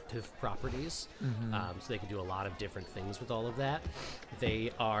destructive properties. So they can do a lot of different things with all of that. They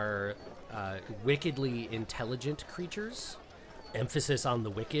are wickedly intelligent creatures. Emphasis on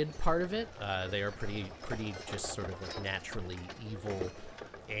the wicked part of it. They are pretty just sort of like naturally evil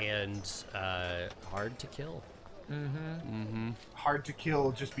and hard to kill. Hard to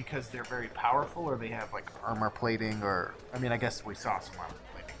kill just because they're very powerful, or they have like armor plating, or I guess we saw some armor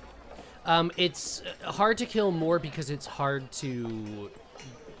plating. It's hard to kill more because it's hard to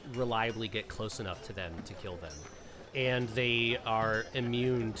reliably get close enough to them to kill them, and they are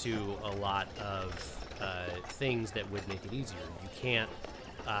immune to a lot of things that would make it easier. You can't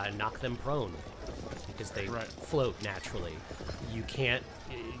knock them prone because they float naturally. You can't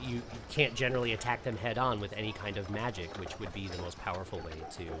generally attack them head on with any kind of magic, which would be the most powerful way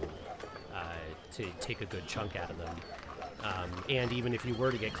to take a good chunk out of them. And even if you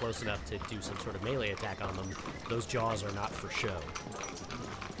were to get close enough to do some sort of melee attack on them, those jaws are not for show.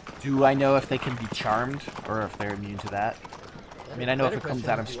 Do I know if they can be charmed or if they're immune to that? I mean, I know if it comes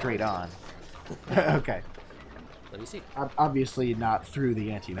at them straight on. Okay. Let me see. Obviously not through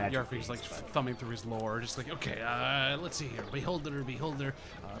the anti-magic. Yarfie's like thumbing through his lore, just like, okay, let's see here. Beholder,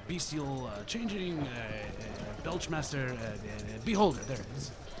 bestial, changing, Belchmaster, Beholder. There it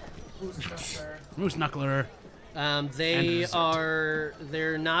is. Moose Knuckler.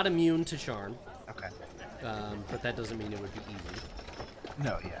 They're not immune to charm. Okay. But that doesn't mean it would be easy.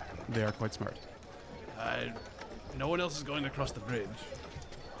 No, yeah. They are quite smart. No one else is going across the bridge.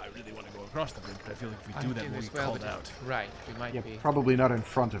 I really want to go across the bridge, but I feel like if we do that, we'll be called out. Right, we might Yeah, be. probably not in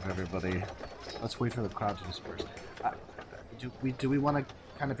front of everybody. Let's wait for the crowd to disperse. Do we want to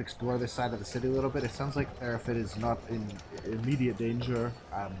kind of explore this side of the city a little bit? It sounds like Therafit is not in immediate danger.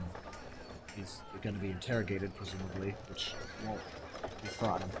 He's going to be interrogated, presumably, which won't be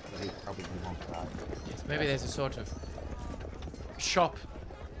fun, but he probably won't die. Yes, maybe there's a sort of shop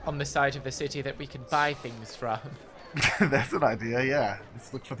on the side of the city that we can buy things from. That's an idea, yeah.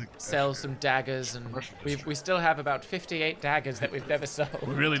 Let's look for the... Sell some daggers, and we still have about 58 daggers that we've never sold.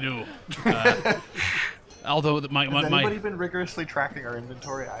 We really do. Although Has anybody been rigorously tracking our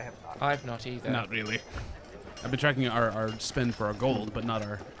inventory? I have not. I've not either. Not really. I've been tracking our spend for our gold, but not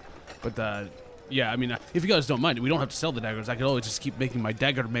our... But, yeah, I mean, if you guys don't mind, we don't have to sell the daggers. I could always just keep making my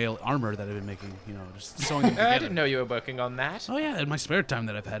dagger mail armor that I've been making, just sewing them together. I didn't know you were working on that. Oh, yeah, in my spare time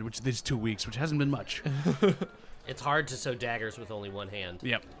that I've had, which is 2 weeks, which hasn't been much. It's hard to sew daggers with only one hand.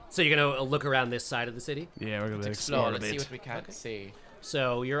 Yep. So you're going to look around this side of the city? Yeah, we're going to Explore, explore a let's bit. see what we can see.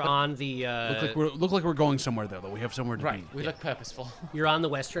 So you're on the... Look like we're going somewhere, though. We have somewhere to Right, be. we look purposeful. You're on the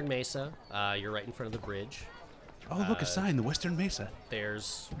Western Mesa. You're right in front of the bridge. Oh, look, a sign, the Western Mesa.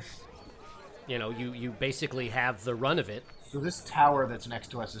 There's... you basically have the run of it. So this tower that's next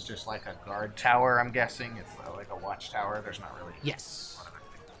to us is just like a guard tower, I'm guessing. It's like a watchtower. There's not really... Yes.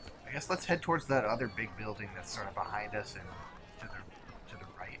 I guess let's head towards that other big building that's sort of behind us and to the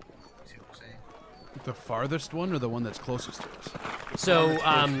right. See what I'm saying? The farthest one or the one that's closest to us? So,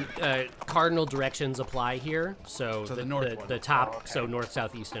 cardinal directions apply here. So, the north one. the top, Oh, okay. so north,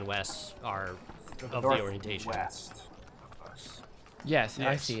 south, east, and west are So of the orientation. West of us. Yes, I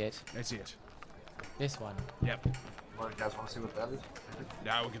Yes. see it. I see it. This one. Yep. Well, you guys want to see what that is?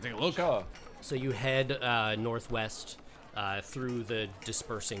 Now we can take a look. Sure. So you head northwest through the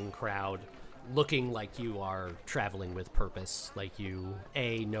dispersing crowd, looking like you are traveling with purpose, like you,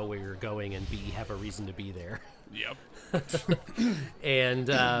 A, know where you're going, and B, have a reason to be there. Yep.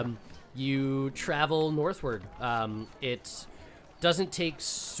 And you travel northward. It doesn't take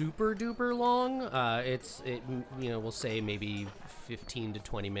super duper long. We'll say maybe 15 to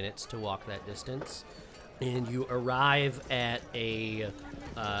 20 minutes to walk that distance. And you arrive at a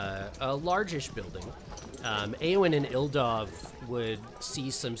largish building. Eowyn and Ildov would see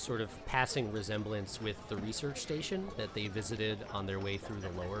some sort of passing resemblance with the research station that they visited on their way through the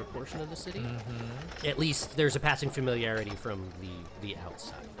lower portion of the city. Mm-hmm. At least there's a passing familiarity from the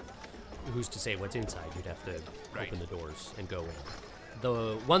outside. Who's to say what's inside? You'd have to open the doors and go in.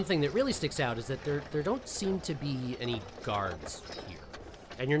 The one thing that really sticks out is that there don't seem to be any guards here.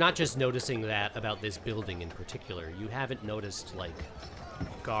 And you're not just noticing that about this building in particular. You haven't noticed,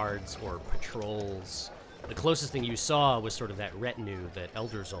 guards or patrols. The closest thing you saw was sort of that retinue that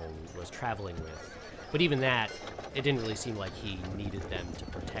Elderzone was traveling with. But even that, it didn't really seem like he needed them to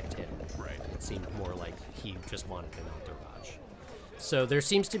protect him. Right. It seemed more like he just wanted an entourage. So there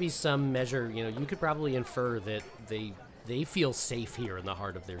seems to be some measure, you could probably infer that they feel safe here in the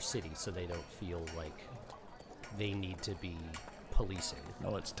heart of their city, so they don't feel like they need to be policing.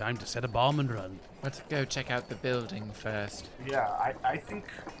 Well, it's time to set a bomb and run. Let's go check out the building first. Yeah, I think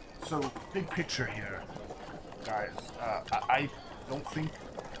so. Big picture here, guys. I don't think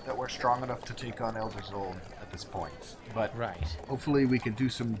that we're strong enough to take on Elderzone at this point. But Right. hopefully we can do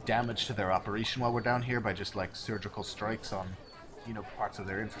some damage to their operation while we're down here by just surgical strikes on, parts of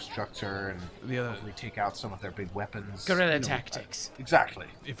their infrastructure and hopefully take out some of their big weapons. Guerrilla tactics. Exactly.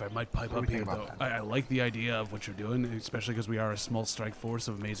 If I might pipe What up do we here, think though, about that? I like the idea of what you're doing, especially because we are a small strike force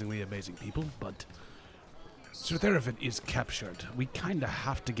of amazingly amazing people, but Sir Therafit is captured. We kind of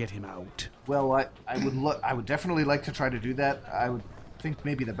have to get him out. Well, I would definitely like to try to do that. I would think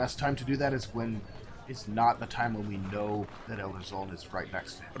maybe the best time to do that is not the time when we know that Elderzone is right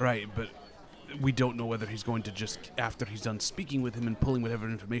next to him. Right, but we don't know whether he's going to just, after he's done speaking with him and pulling whatever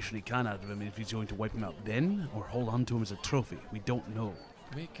information he can out of him, if he's going to wipe him out then, or hold on to him as a trophy. We don't know.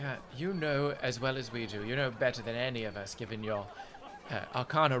 We can't. You know as well as we do. You know better than any of us, given your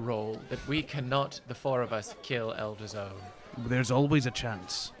Arcana role, that we cannot, the four of us, kill Elderzone. There's always a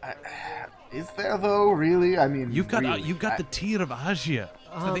chance. Is there though? Really? I mean, You've got really, the tear of Asia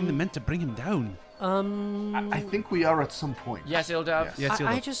It's the thing that meant to bring him down. I think we are at some point. Yes, Ildov. Yes,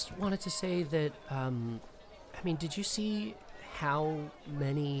 I just wanted to say that, I mean, did you see how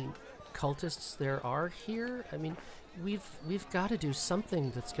many cultists there are here? I mean, we've got to do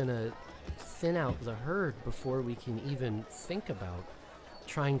something that's going to thin out the herd before we can even think about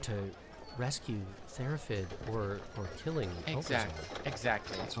trying to rescue Therafid or killing Ultrazar.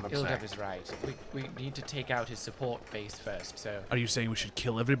 Exactly. That's what I'm Ildov saying. is right. We need to take out his support base first, so... Are you saying we should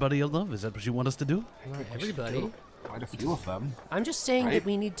kill everybody, Ildov? Is that what you want us to do? Not everybody. Quite a few of them. I'm just saying Right.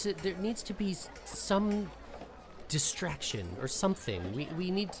 that there needs to be some distraction or something.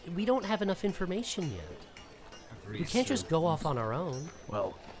 We don't have enough information yet. We can't just go off on our own.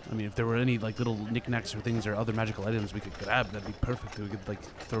 Well, I mean, if there were any like little knickknacks or things or other magical items we could grab, that'd be perfect. We could like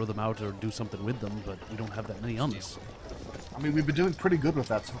throw them out or do something with them, but we don't have that many on us. I mean, we've been doing pretty good with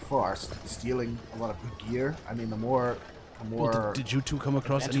that so far. Stealing a lot of good gear. I mean, the more. Well, did you two come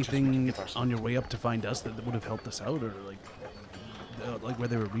across advantages we can anything give ourselves. on your way up to find us that would have helped us out, or like where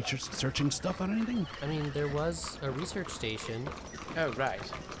they were searching stuff or anything? I mean, there was a research station. Oh, right.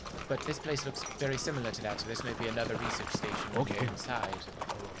 But this place looks very similar to that, so this may be another research station Okay. inside.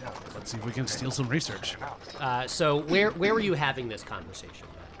 Let's see if we can steal some research. So where were you having this conversation?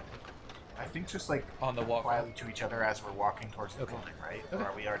 I think just like On the walk. quietly to each other as we're walking towards the Okay. building, right? Or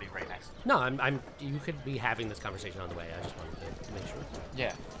are we already right next to it? No, you could be having this conversation on the way. I just wanted to make sure.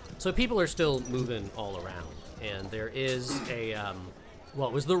 Yeah. So people are still moving all around, and there is a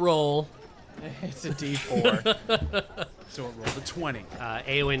what was the roll? It's a D4. So it rolled a 20.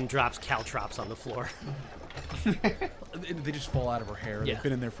 Eowyn drops caltrops on the floor. They just fall out of her hair. Yeah. They've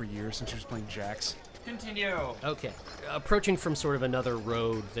been in there for years since she was playing jacks. Continue. Okay. Approaching from sort of another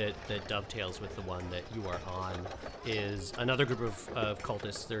road that dovetails with the one that you are on is another group of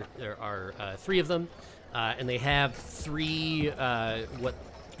cultists. There are 3 of them, and they have 3 what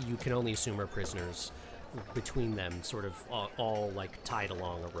you can only assume are prisoners between them, sort of all like tied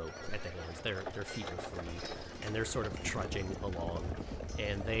along a rope at the hands. Their feet are free, and they're sort of trudging along.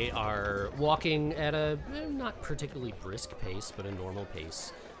 And they are walking at a not particularly brisk pace, but a normal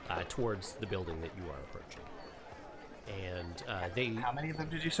pace towards the building that you are approaching. And How many of them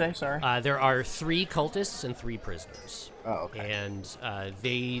did you say? Sorry. there are 3 cultists and 3 prisoners. Oh, okay. And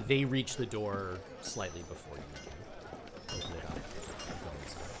they reach the door slightly before you do. Open it up. Go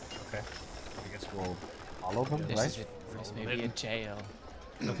inside. Okay. I guess we'll follow them, This right? is this may be a jail.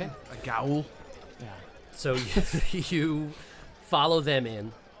 Okay. A gowl. Yeah. So you follow them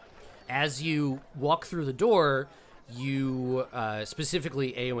in. As you walk through the door, you,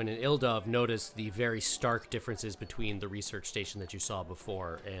 specifically Eowyn and Ildov, notice the very stark differences between the research station that you saw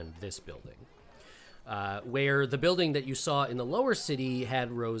before and this building. Where the building that you saw in the lower city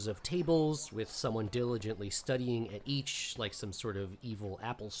had rows of tables with someone diligently studying at each, like some sort of evil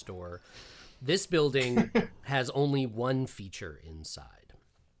Apple store. This building has only one feature inside.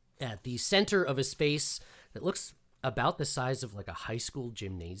 At the center of a space that looks about the size of like a high school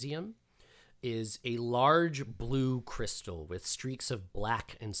gymnasium is a large blue crystal with streaks of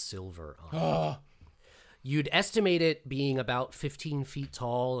black and silver on it. You'd estimate it being about 15 feet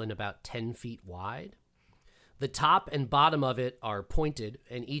tall and about 10 feet wide. The top and bottom of it are pointed,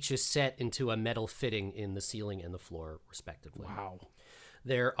 and each is set into a metal fitting in the ceiling and the floor, respectively. Wow.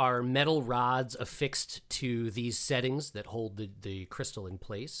 There are metal rods affixed to these settings that hold the crystal in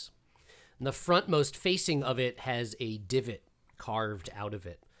place. And the frontmost facing of it has a divot carved out of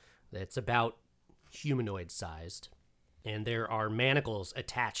it that's about humanoid sized. And there are manacles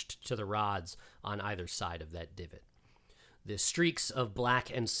attached to the rods on either side of that divot. The streaks of black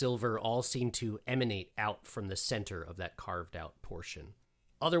and silver all seem to emanate out from the center of that carved out portion.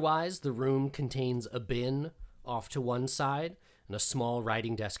 Otherwise, the room contains a bin off to one side and a small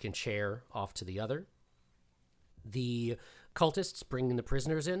writing desk and chair off to the other. The cultists bringing the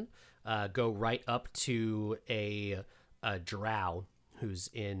prisoners in go right up to a drow who's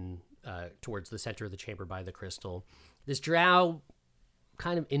in towards the center of the chamber by the crystal. This drow,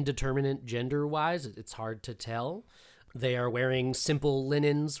 kind of indeterminate gender-wise, it's hard to tell. They are wearing simple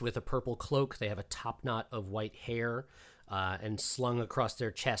linens with a purple cloak. They have a top knot of white hair, and slung across their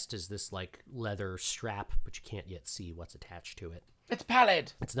chest is this like leather strap, but you can't yet see what's attached to it. It's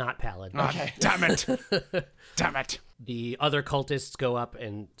pallid. It's not pallid. Okay. Damn it! Damn it! The other cultists go up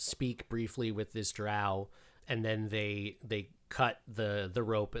and speak briefly with this drow, and then they cut the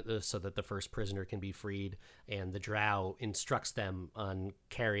rope so that the first prisoner can be freed, and the drow instructs them on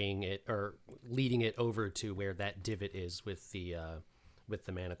carrying it or leading it over to where that divot is with the with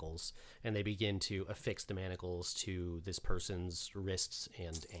the manacles, and they begin to affix the manacles to this person's wrists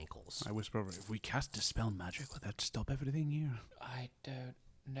and ankles. I whisper over, if we cast Dispel Magic, would that stop everything here? I don't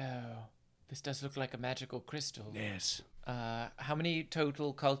know. This does look like a magical crystal. Yes. How many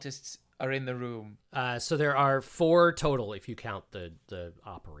total cultists are in the room? So there are 4 total if you count the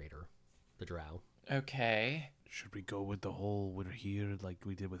operator, the drow. Okay. Should we go with the whole we're here like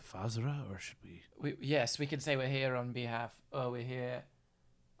we did with Fazra, or should we... Yes, we can say we're here on behalf... Oh, we're here...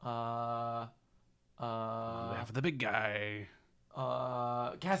 on behalf of the big guy.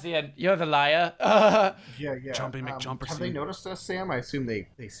 Cassian, you're the liar. Yeah. Jumpy McJumperson. Have they noticed us, Sam? I assume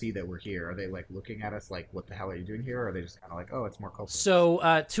they see that we're here. Are they, like, looking at us like, what the hell are you doing here? Or are they just kind of like, oh, it's more cultists?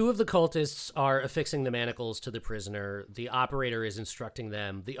 So 2 of the cultists are affixing the manacles to the prisoner. The operator is instructing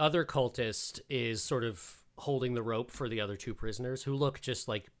them. The other cultist is sort of holding the rope for the other 2 prisoners, who look just,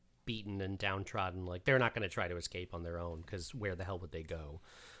 like, beaten and downtrodden. Like, they're not going to try to escape on their own, because where the hell would they go?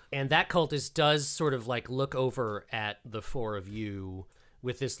 And that cultist does sort of, like, look over at the 4 of you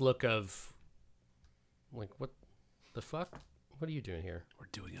with this look of, like, what the fuck? What are you doing here? We're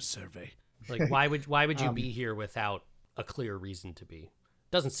doing a survey. Like, why would you be here without a clear reason to be?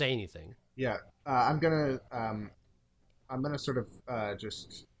 Doesn't say anything. Yeah, I'm gonna sort of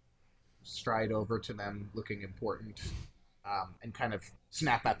just stride over to them, looking important, and kind of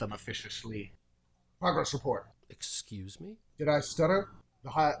snap at them officiously. Progress report. Excuse me? Did I stutter?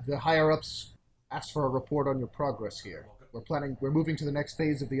 The higher-ups asked for a report on your progress here. We're moving to the next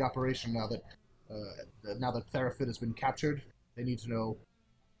phase of the operation now that Therafit has been captured. They need to know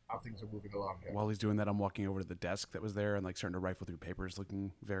how things are moving along here. While he's doing that, I'm walking over to the desk that was there and like starting to rifle through papers,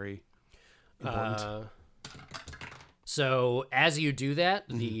 looking very important. So as you do that,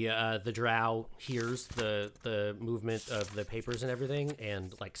 the drow hears the movement of the papers and everything,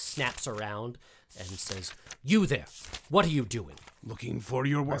 and like snaps around and says, "You there? What are you doing?" Looking for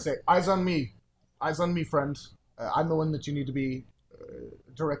your work. I say, eyes on me, friend. I'm the one that you need to be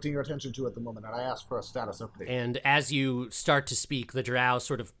directing your attention to at the moment, and I asked for a status update. And as you start to speak, the drow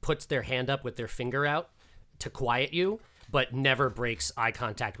sort of puts their hand up with their finger out to quiet you, but never breaks eye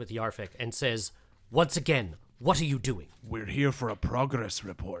contact with Yarfik and says, "Once again, what are you doing?" We're here for a progress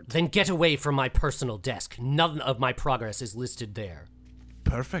report. Then get away from my personal desk. None of my progress is listed there.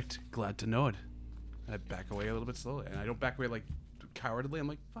 Perfect. Glad to know it. I back away a little bit slowly, and I don't back away like cowardly. I'm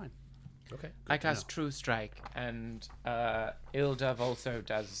like, fine. Okay. I cast True Strike, and Ildov also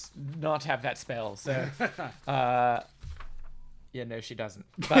does not have that spell, so... yeah, no, she doesn't.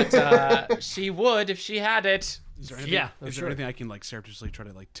 But she would if she had it. Is there anything, is there anything I can like surreptitiously try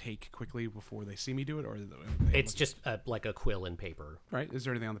to like take quickly before they see me do it, or it's just like a quill and paper? Right? Is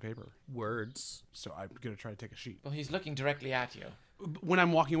there anything on the paper? Words. So I'm gonna try to take a sheet. Well, he's looking directly at you. When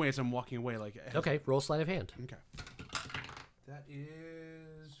I'm walking away, as I'm walking away, like. Okay, roll sleight of hand. Okay. That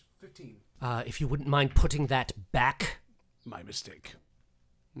is 15. If you wouldn't mind putting that back. My mistake.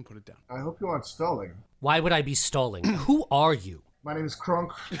 I'm put it down. I hope you aren't stalling. Why would I be stalling? Who are you? My name is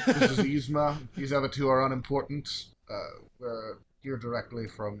Kronk. This is Yzma. These other 2 are unimportant. We're here directly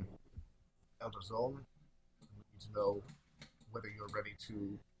from Elder Zoln. We need to know whether you're ready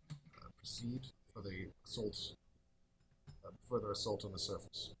to proceed for the assault, further assault on the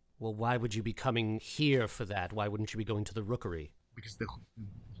surface. Well, why would you be coming here for that? Why wouldn't you be going to the Rookery? Because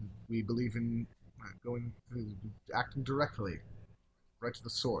we believe in acting directly, right to the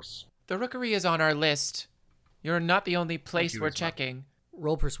source. The Rookery is on our list. You're not the only place we're Yzma. checking.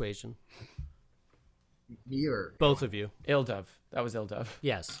 Roll persuasion. Me or both of you? Ildov. That was Ildov.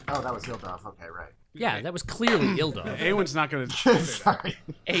 Yes. Oh, that was Ildov. Okay, right. Yeah, that was clearly Ildov. Anyone's not going to. Sorry.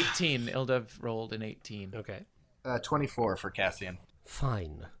 18. Ildov rolled an 18. Okay. 24 for Cassian.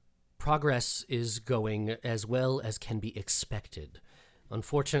 Fine. Progress is going as well as can be expected.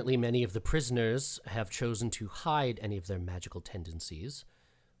 Unfortunately, many of the prisoners have chosen to hide any of their magical tendencies,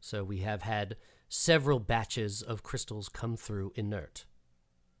 so we have had several batches of crystals come through inert.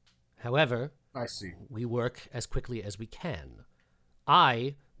 However, I see. We work as quickly as we can.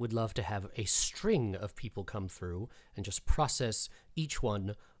 I would love to have a string of people come through and just process each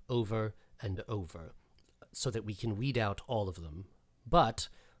one over and over so that we can weed out all of them. But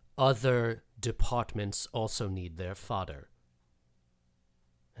other departments also need their fodder.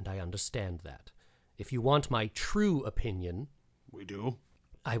 And I understand that. If you want my true opinion... We do.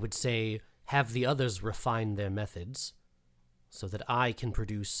 I would say have the others refine their methods so that I can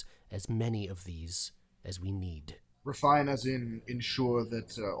produce as many of these as we need. Refine as in ensure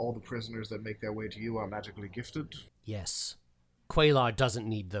that all the prisoners that make their way to you are magically gifted? Yes. Quaylar doesn't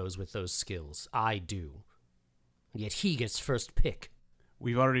need those with those skills. I do. Yet he gets first pick.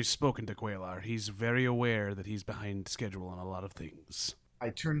 We've already spoken to Quaylar. He's very aware that he's behind schedule on a lot of things. I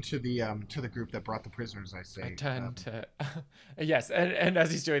turn to the group that brought the prisoners. I say, I turn to yes, and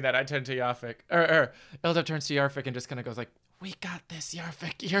as he's doing that, I turn to Yarfik. Ilda turns to Yarfik and just kind of goes like, "We got this,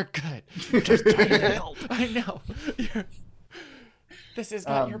 Yarfik. You're good. Just trying to help. I know. This is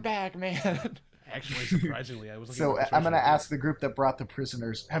not your bag, man." Actually, surprisingly, I was looking. So I'm going to ask the group that brought the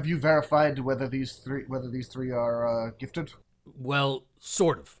prisoners. Have you verified whether these three are gifted? Well,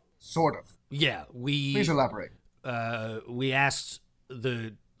 sort of. Sort of. Yeah, Please elaborate. We asked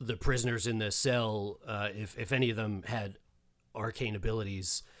the prisoners in the cell if any of them had arcane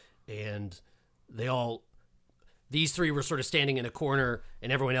abilities, and these three were sort of standing in a corner,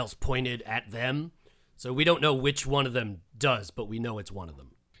 and everyone else pointed at them. So we don't know which one of them does, but we know it's one of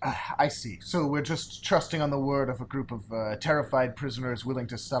them. I see. So we're just trusting on the word of a group of terrified prisoners willing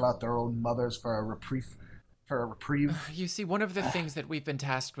to sell out their own mothers for a reprieve. You see, one of the things that we've been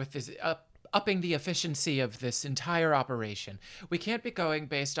tasked with is upping the efficiency of this entire operation. We can't be going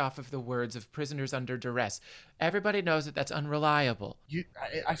based off of the words of prisoners under duress. Everybody knows that that's unreliable.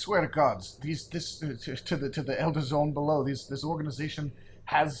 I swear to God, to the Elder Zone below, this organization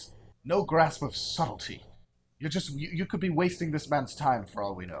has no grasp of subtlety. You could be wasting this man's time for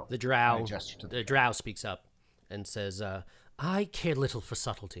all we know. The drow speaks up and says, I care little for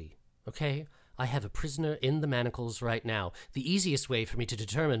subtlety, okay? I have a prisoner in the manacles right now. The easiest way for me to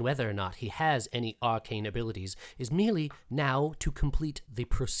determine whether or not he has any arcane abilities is merely now to complete the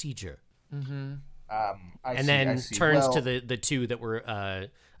procedure. Mm-hmm. And then turns to the two that were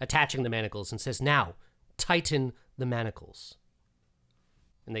attaching the manacles and says, now, tighten the manacles.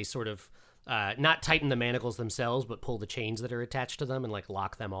 And they sort of, not tighten the manacles themselves, but pull the chains that are attached to them and like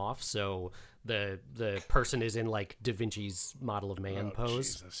lock them off. So the person is in like Da Vinci's model of man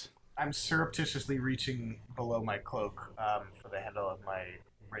pose. Jesus. I'm surreptitiously reaching below my cloak for the handle of my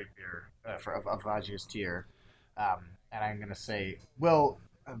rapier of Vajia's tier, and I'm going to say, well,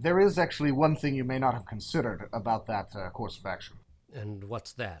 there is actually one thing you may not have considered about that course of action. And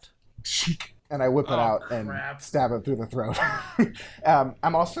what's that? And I whip it out and stab it through the throat.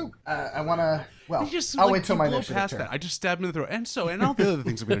 I'm also, I want to, well, I'll wait till my initiative turn. I just stabbed him in the throat. And all the other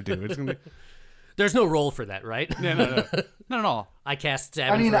things I'm going to do. It's gonna be... There's no roll for that, right? No. Not at all. I cast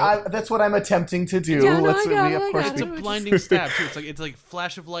stab. I mean, that's what I'm attempting to do. Yeah, no, It's a blinding stab, too. It's like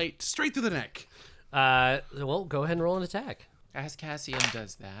flash of light straight through the neck. Well, go ahead and roll an attack. As Cassian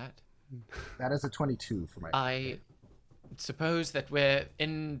does that. That is a 22 for my... I suppose that we're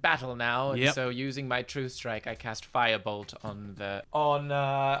in battle now, and so using my True Strike, I cast Firebolt on the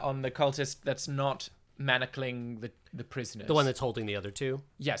cultist that's not manacling the prisoners. The one that's holding the other two?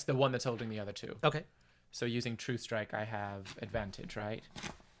 Yes, the one that's holding the other two. Okay. So using True Strike, I have advantage, right?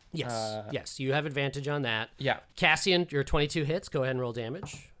 Yes. Yes, you have advantage on that. Yeah. Cassian, your 22 hits. Go ahead and roll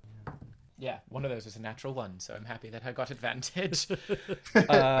damage. Yeah, one of those was a natural 1, so I'm happy that I got advantage.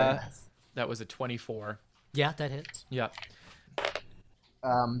 That was a 24. Yeah, that hits. Yeah.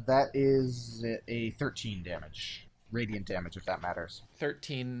 That is a 13 damage. Radiant damage, if that matters.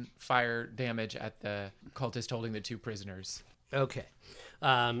 13 fire damage at the cultist holding the two prisoners. Okay.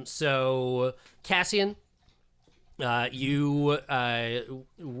 So, Cassian, you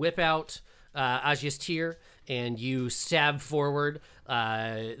whip out Ajia's tear, and you stab forward.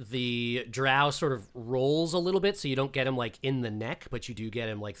 The drow sort of rolls a little bit, so you don't get him like in the neck, but you do get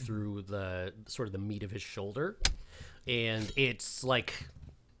him like through the sort of the meat of his shoulder, and it's like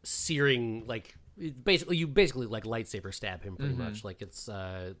searing, like you basically like lightsaber stab him pretty much. Like it's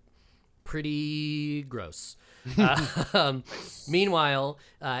pretty gross. Meanwhile,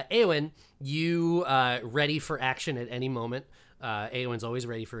 Eowyn, you ready for action at any moment. Eowyn's always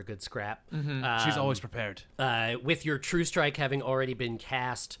ready for a good scrap. She's always prepared. With your True Strike having already been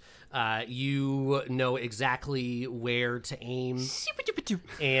cast, you know exactly where to aim,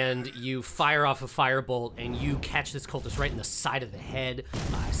 and you fire off a firebolt, and you catch this cultist right in the side of the head,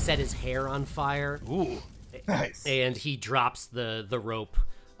 set his hair on fire. Ooh, nice. And he drops the rope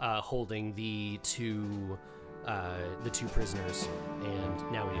holding the two prisoners,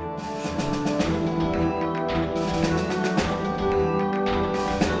 and now we need to roll.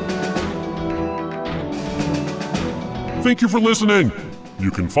 Thank you for listening.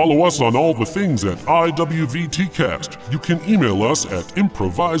 You can follow us on all the things at IWVTcast. You can email us at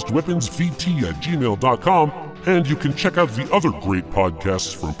improvisedweaponsvt@gmail.com, and you can check out the other great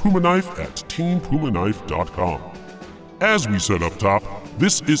podcasts from Puma Knife at teampumaknife.com. As we said up top,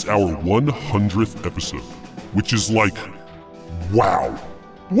 this is our 100th episode, which is like, wow.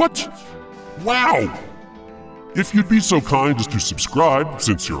 What? Wow! If you'd be so kind as to subscribe,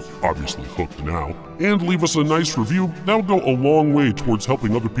 since you're obviously hooked now, and leave us a nice review, that'll go a long way towards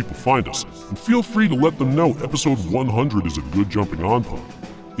helping other people find us. And feel free to let them know episode 100 is a good jumping on point.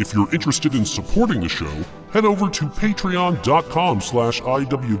 If you're interested in supporting the show, head over to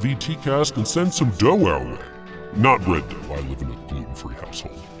patreon.com/IWVTcast and send some dough our way. Not bread dough, I live in a gluten-free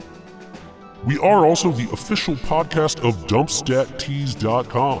household. We are also the official podcast of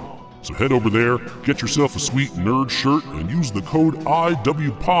dumpstattees.com. So head over there, get yourself a sweet nerd shirt, and use the code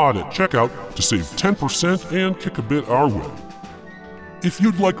IWPOD at checkout to save 10% and kick a bit our way. If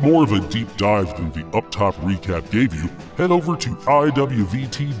you'd like more of a deep dive than the up top recap gave you, head over to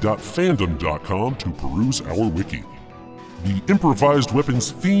iwvt.fandom.com to peruse our wiki. The Improvised Weapons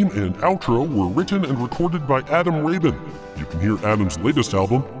theme and outro were written and recorded by Adam Rabin. You can hear Adam's latest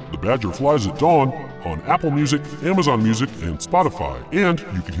album, The Badger Flies at Dawn, on Apple Music, Amazon Music, and Spotify, and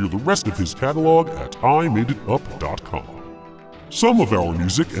you can hear the rest of his catalog at imadeitup.com. Some of our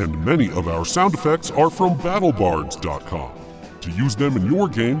music and many of our sound effects are from battlebards.com. To use them in your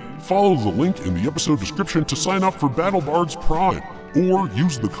game, follow the link in the episode description to sign up for BattleBards Prime, or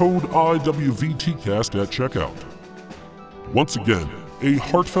use the code IWVTcast at checkout. Once again, a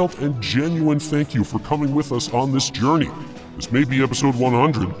heartfelt and genuine thank you for coming with us on this journey. This may be episode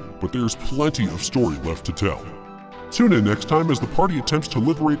 100, but there's plenty of story left to tell. Tune in next time as the party attempts to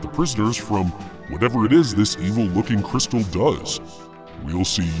liberate the prisoners from whatever it is this evil-looking crystal does. We'll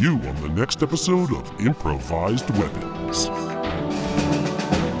see you on the next episode of Improvised Weapons.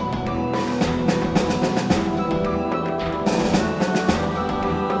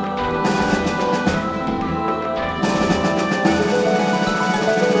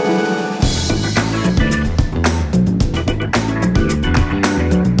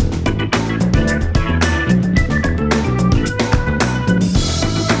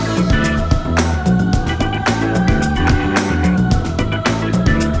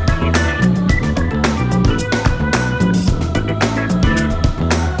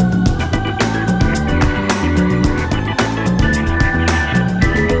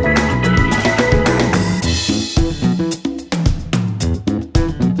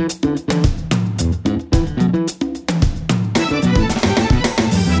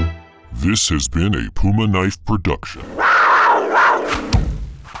 This has been a Puma Knife production.